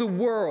to the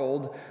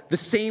world the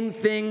same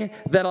thing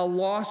that a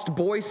lost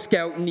Boy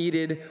Scout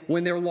needed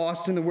when they're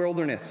lost in the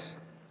wilderness.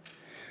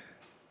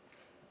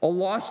 A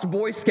lost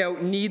Boy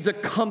Scout needs a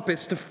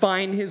compass to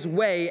find his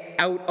way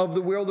out of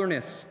the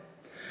wilderness.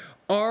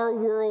 Our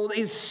world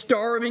is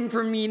starving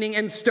for meaning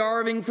and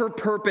starving for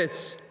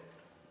purpose.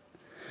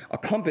 A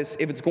compass,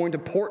 if it's going to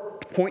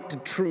point to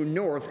true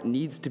north,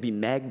 needs to be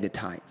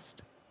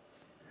magnetized.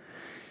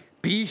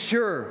 Be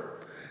sure,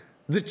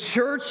 the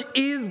church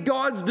is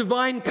God's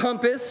divine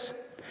compass,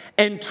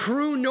 and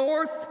true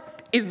north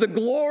is the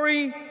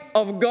glory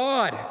of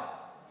God.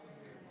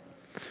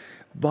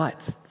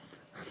 But,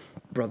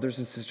 brothers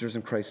and sisters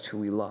in Christ who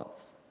we love,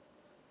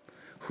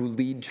 who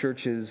lead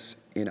churches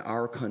in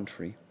our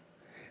country,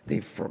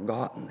 they've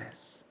forgotten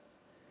this.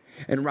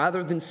 And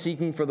rather than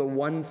seeking for the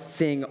one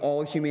thing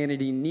all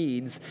humanity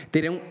needs, they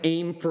don't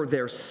aim for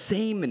their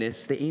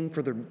sameness, they aim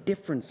for their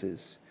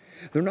differences.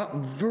 They're not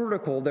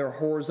vertical, they're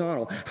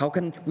horizontal. How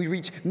can we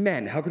reach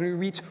men? How can we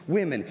reach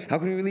women? How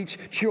can we reach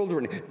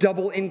children?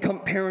 Double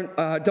income parent,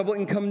 double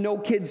income, no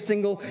kids,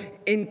 single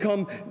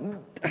income.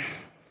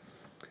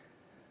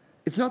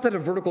 It's not that a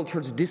vertical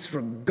church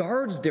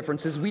disregards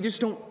differences, we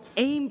just don't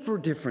aim for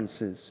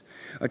differences.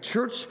 A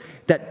church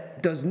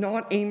that does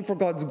not aim for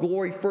God's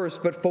glory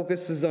first, but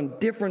focuses on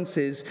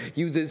differences,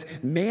 uses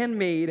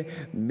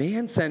man-made,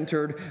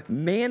 man-centered,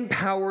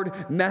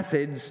 man-powered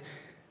methods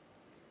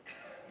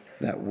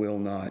that will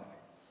not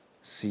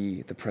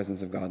see the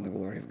presence of God and the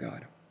glory of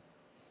God.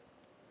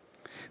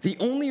 The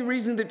only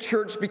reason the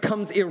church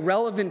becomes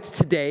irrelevant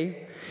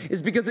today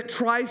is because it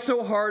tries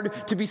so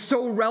hard to be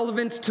so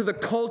relevant to the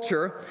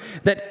culture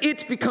that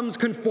it becomes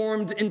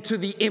conformed into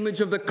the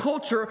image of the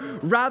culture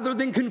rather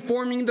than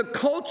conforming the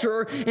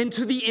culture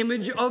into the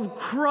image of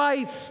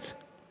Christ.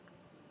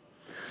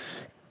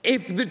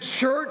 If the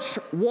church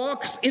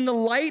walks in the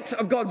light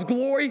of God's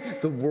glory,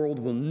 the world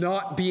will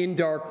not be in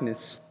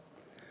darkness.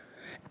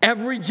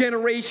 Every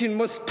generation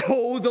must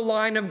toe the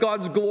line of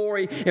God's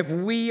glory if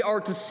we are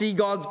to see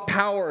God's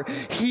power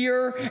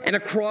here and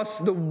across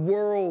the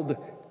world.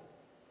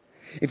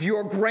 If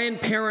you're a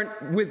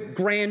grandparent with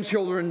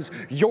grandchildren,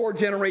 your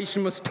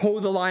generation must toe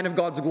the line of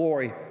God's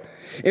glory.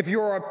 If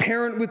you're a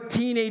parent with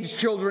teenage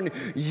children,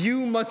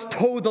 you must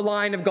toe the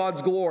line of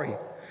God's glory.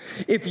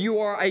 If you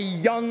are a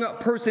young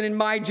person in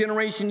my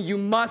generation, you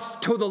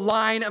must toe the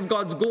line of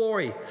God's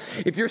glory.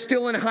 If you're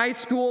still in high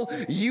school,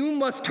 you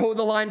must toe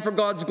the line for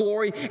God's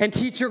glory and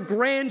teach your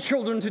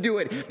grandchildren to do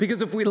it.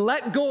 Because if we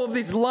let go of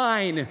this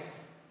line,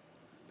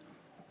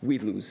 we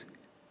lose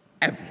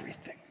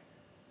everything.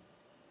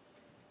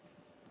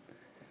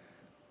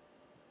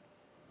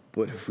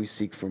 But if we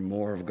seek for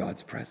more of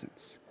God's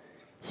presence,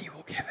 He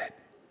will give it.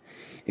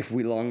 If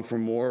we long for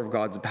more of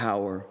God's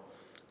power,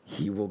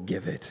 He will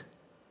give it.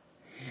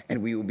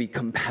 And we will be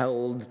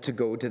compelled to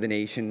go to the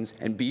nations.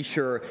 And be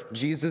sure,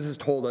 Jesus has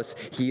told us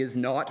He is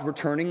not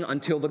returning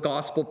until the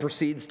gospel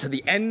proceeds to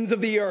the ends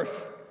of the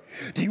earth.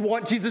 Do you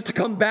want Jesus to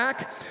come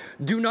back?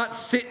 Do not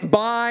sit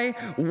by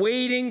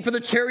waiting for the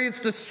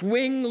chariots to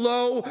swing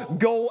low.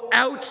 Go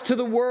out to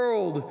the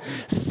world.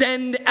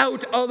 Send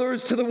out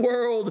others to the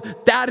world.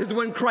 That is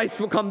when Christ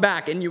will come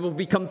back, and you will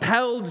be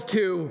compelled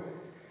to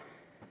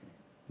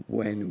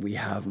when we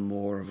have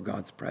more of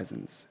God's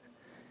presence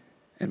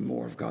and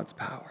more of God's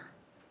power.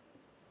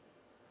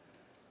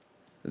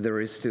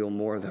 There is still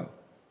more, though.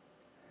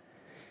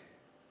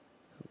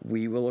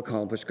 We will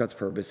accomplish God's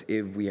purpose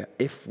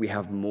if we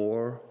have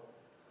more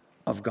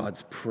of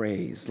God's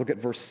praise. Look at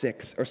verse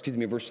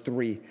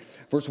 3.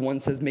 Verse 1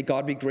 says, "May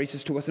God be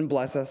gracious to us and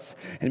bless us,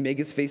 and make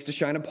His face to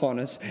shine upon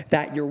us,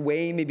 that your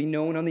way may be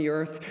known on the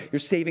earth, your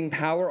saving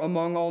power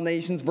among all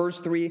nations."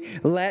 Verse 3,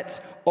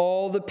 "Let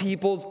all the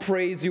peoples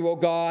praise you, O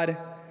God.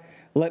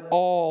 Let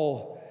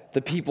all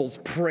the peoples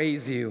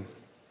praise you."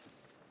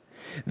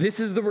 This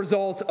is the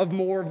result of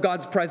more of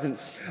God's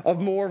presence, of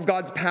more of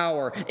God's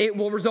power. It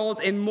will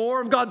result in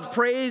more of God's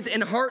praise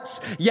in hearts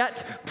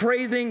yet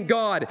praising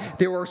God.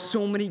 There are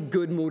so many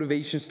good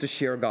motivations to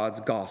share God's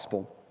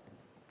gospel.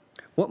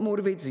 What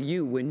motivates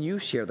you when you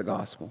share the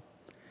gospel?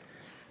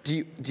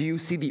 Do you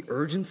see the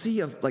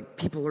urgency of, like,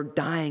 people are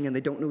dying and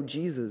they don't know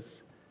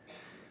Jesus?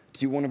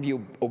 Do you want to be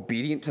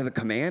obedient to the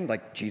command?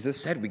 Like Jesus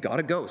said, we got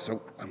to go,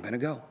 so I'm going to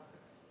go.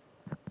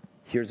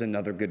 Here's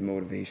another good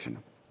motivation.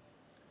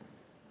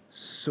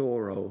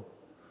 Sorrow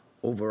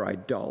over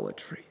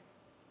idolatry.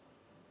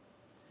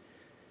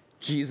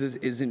 Jesus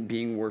isn't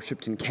being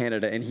worshipped in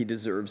Canada, and He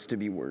deserves to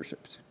be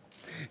worshipped.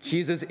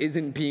 Jesus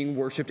isn't being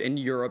worshipped in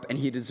Europe, and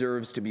He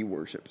deserves to be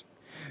worshipped.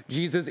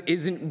 Jesus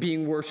isn't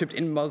being worshipped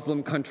in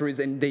Muslim countries,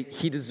 and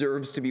He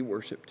deserves to be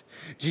worshipped.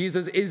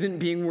 Jesus isn't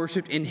being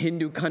worshipped in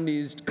Hindu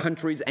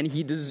countries, and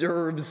He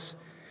deserves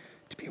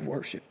to be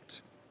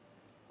worshipped.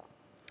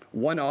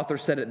 One author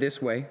said it this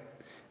way: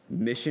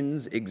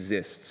 missions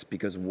exists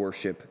because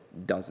worship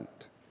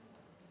doesn't.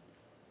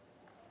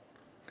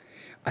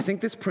 I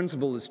think this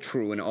principle is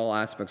true in all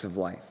aspects of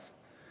life.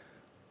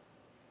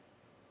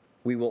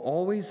 We will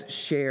always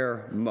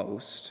share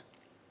most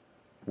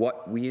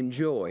what we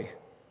enjoy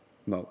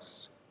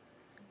most.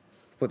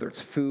 whether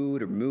it's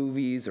food or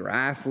movies or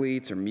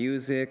athletes or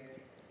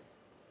music.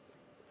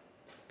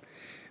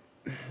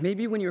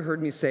 Maybe when you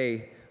heard me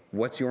say,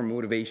 what's your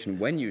motivation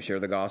when you share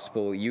the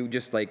gospel, you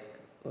just I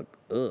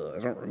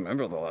don't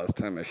remember the last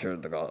time I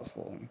shared the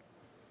gospel.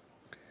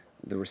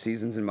 There were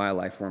seasons in my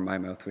life where my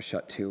mouth was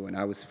shut too, and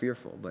I was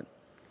fearful, but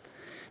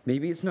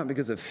maybe it's not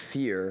because of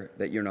fear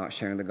that you're not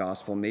sharing the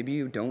gospel. Maybe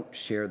you don't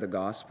share the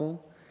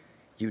gospel.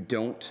 You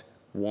don't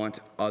want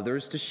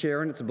others to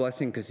share in its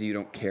blessing because you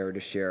don't care to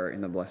share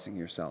in the blessing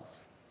yourself.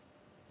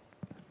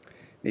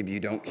 Maybe you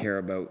don't care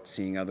about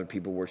seeing other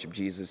people worship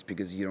Jesus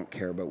because you don't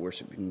care about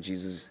worshiping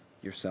Jesus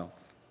yourself.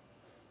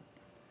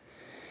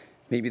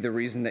 Maybe the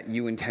reason that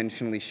you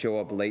intentionally show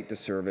up late to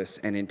service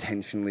and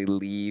intentionally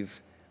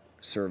leave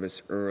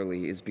service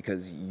early is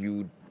because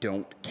you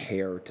don't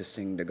care to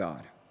sing to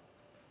God.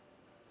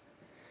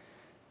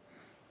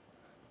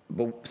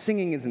 But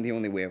singing isn't the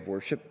only way of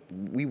worship.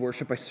 We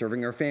worship by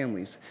serving our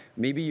families.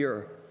 Maybe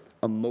you're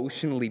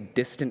emotionally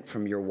distant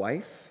from your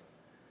wife,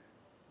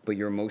 but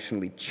you're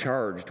emotionally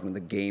charged when the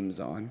game's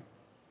on.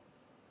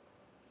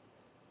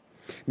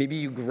 Maybe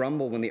you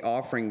grumble when the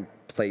offering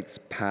plates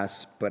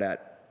pass, but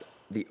at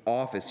the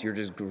office, you're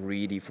just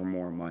greedy for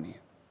more money.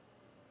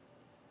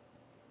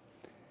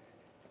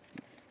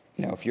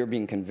 Now, if you're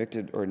being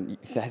convicted, or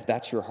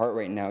that's your heart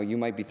right now, you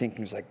might be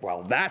thinking,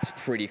 well, that's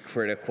pretty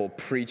critical,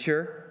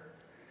 preacher.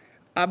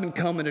 I've been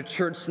coming to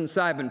church since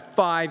I've been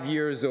 5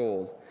 years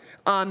old.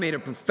 I made a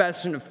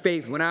profession of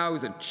faith when I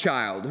was a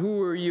child.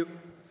 Who are you?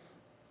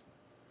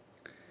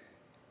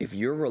 If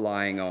you're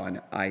relying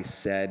on, I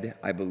said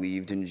I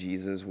believed in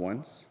Jesus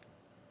once,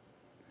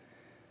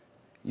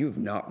 you have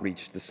not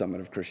reached the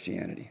summit of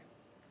Christianity.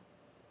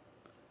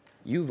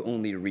 You've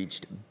only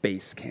reached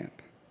base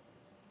camp.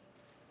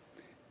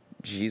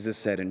 Jesus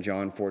said in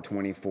John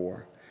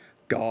 4:24,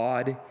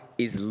 God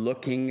is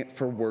looking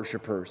for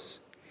worshipers,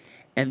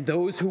 and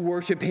those who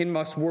worship him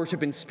must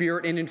worship in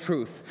spirit and in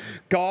truth.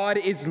 God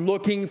is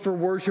looking for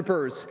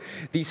worshipers.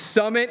 The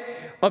summit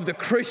of the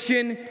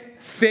Christian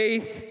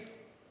faith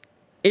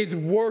is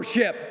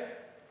worship.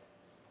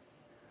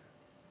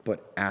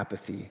 But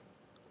apathy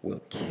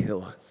will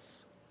kill us.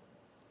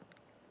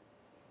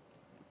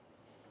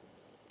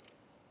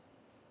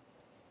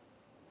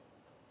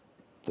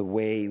 The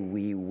way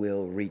we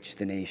will reach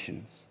the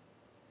nations,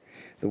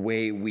 the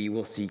way we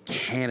will see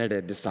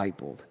Canada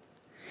discipled,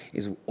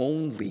 is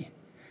only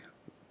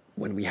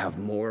when we have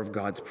more of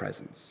God's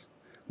presence,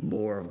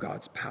 more of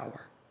God's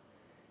power,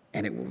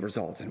 and it will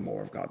result in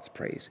more of God's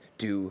praise.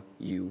 Do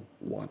you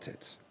want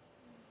it?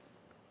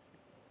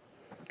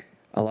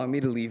 Allow me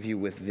to leave you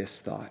with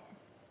this thought.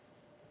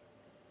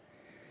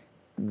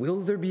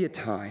 Will there be a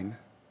time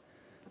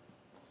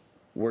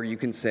where you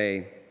can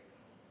say,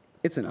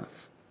 it's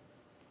enough?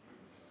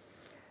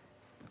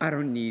 I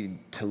don't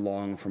need to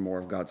long for more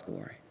of God's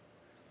glory.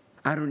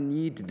 I don't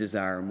need to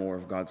desire more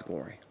of God's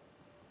glory.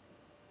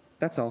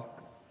 That's all.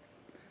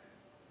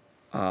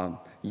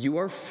 You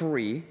are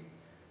free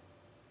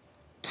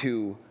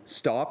to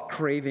stop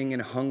craving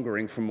and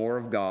hungering for more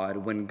of God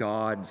when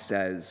God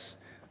says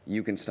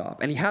you can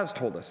stop. And he has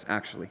told us,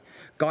 actually.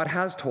 God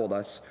has told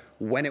us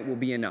when it will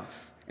be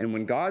enough. And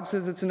when God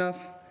says it's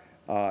enough,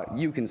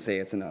 you can say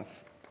it's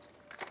enough.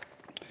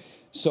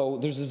 So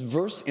there's this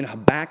verse in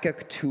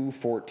Habakkuk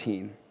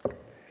 2:14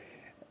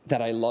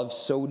 that I love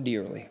so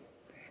dearly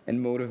and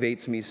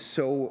motivates me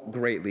so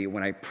greatly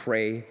when I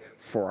pray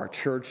for our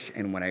church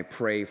and when I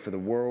pray for the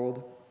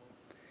world.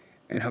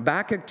 In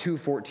Habakkuk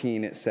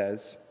 2:14 it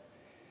says,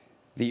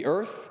 the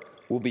earth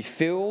will be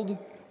filled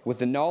with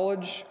the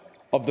knowledge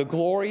of the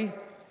glory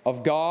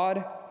of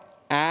God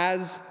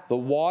as the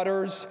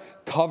waters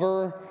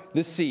cover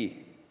the sea.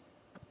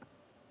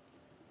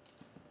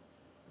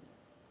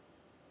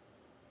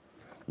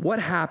 What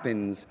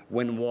happens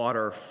when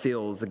water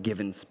fills a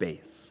given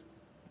space?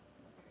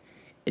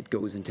 It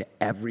goes into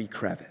every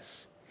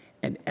crevice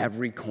and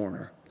every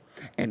corner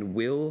and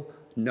will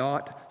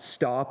not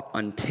stop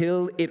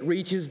until it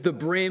reaches the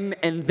brim,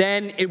 and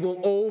then it will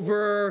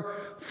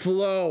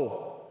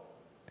overflow.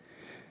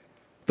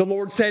 The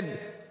Lord said,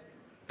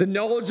 the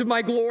knowledge of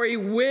my glory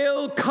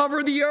will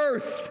cover the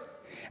earth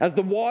as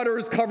the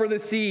waters cover the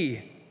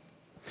sea.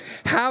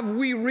 Have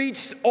we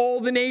reached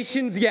all the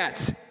nations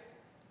yet?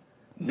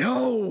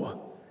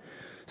 No.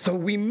 So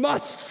we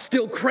must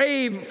still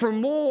crave for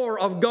more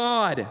of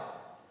God.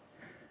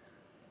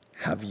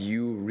 Have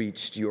you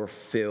reached your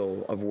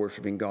fill of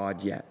worshiping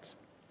God yet?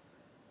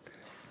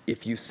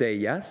 If you say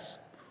yes,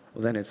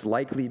 well, then it's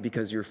likely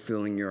because you're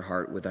filling your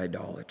heart with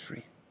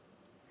idolatry.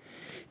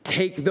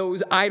 Take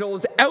those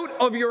idols out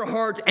of your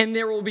heart and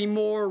there will be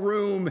more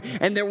room,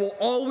 and there will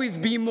always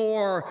be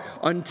more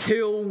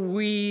until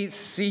we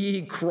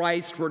see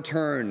Christ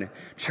return.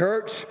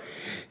 Church,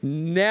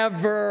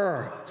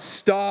 never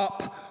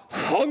stop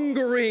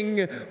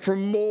hungering for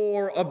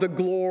more of the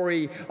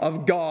glory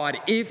of God.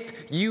 If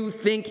you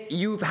think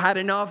you've had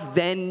enough,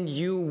 then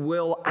you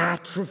will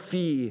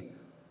atrophy.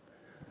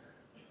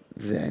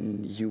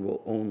 Then you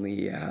will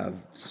only have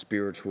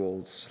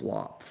spiritual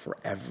slop for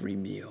every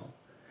meal.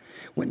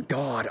 when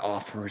God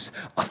offers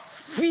a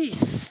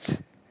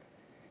feast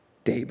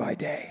day by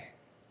day.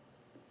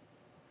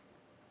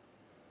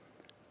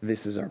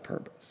 This is our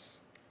purpose.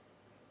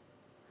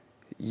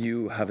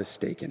 You have a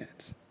stake in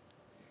it.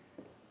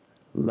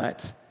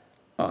 Let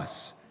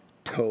us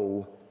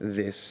toe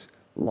this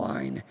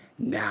line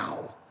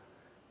now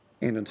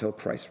and until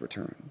Christ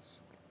returns.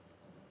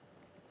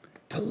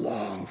 To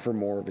long for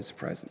more of his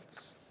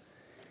presence.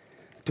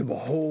 To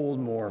behold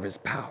more of his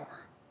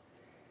power,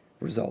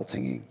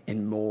 resulting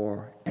in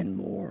more and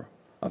more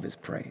of his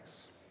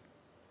praise.